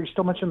obviously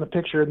still much in the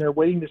picture, and they're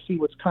waiting to see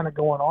what's kind of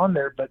going on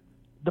there. But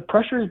the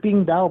pressure is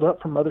being dialed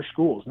up from other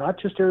schools, not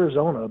just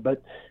Arizona.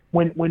 But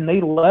when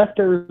they left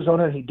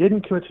Arizona and he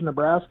didn't commit to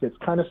Nebraska, it's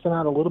kind of sent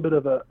out a little bit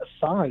of a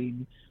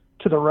sign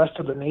to the rest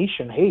of the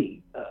nation.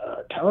 Hey,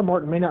 Tyler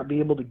Martin may not be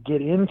able to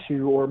get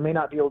into or may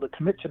not be able to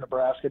commit to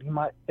Nebraska. He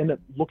might end up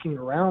looking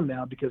around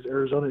now because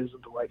Arizona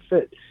isn't the right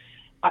fit.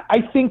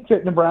 I think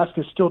that Nebraska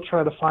is still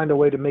trying to find a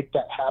way to make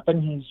that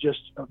happen. He's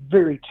just a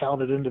very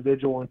talented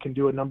individual and can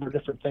do a number of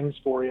different things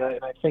for you.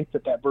 And I think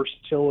that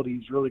versatility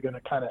is really going to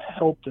kind of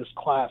help this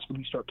class when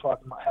you start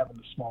talking about having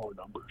the smaller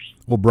numbers.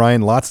 Well,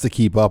 Brian, lots to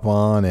keep up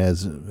on.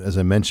 As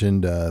I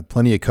mentioned,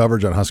 plenty of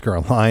coverage on Husker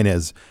Online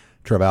as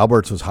Trev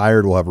Alberts was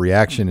hired. We'll have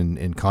reaction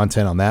and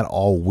content on that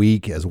all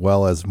week, as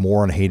well as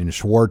more on Hayden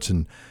Schwartz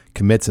and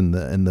commits in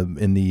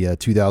the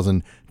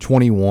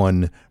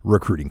 2021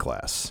 recruiting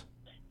class.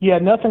 Yeah,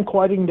 nothing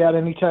quieting down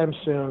anytime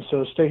soon,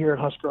 so stay here at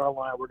Husker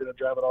Online. We're going to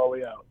drive it all the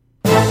way out.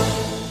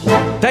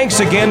 Thanks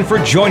again for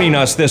joining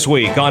us this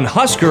week on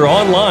Husker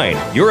Online,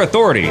 your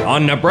authority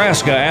on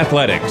Nebraska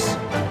athletics.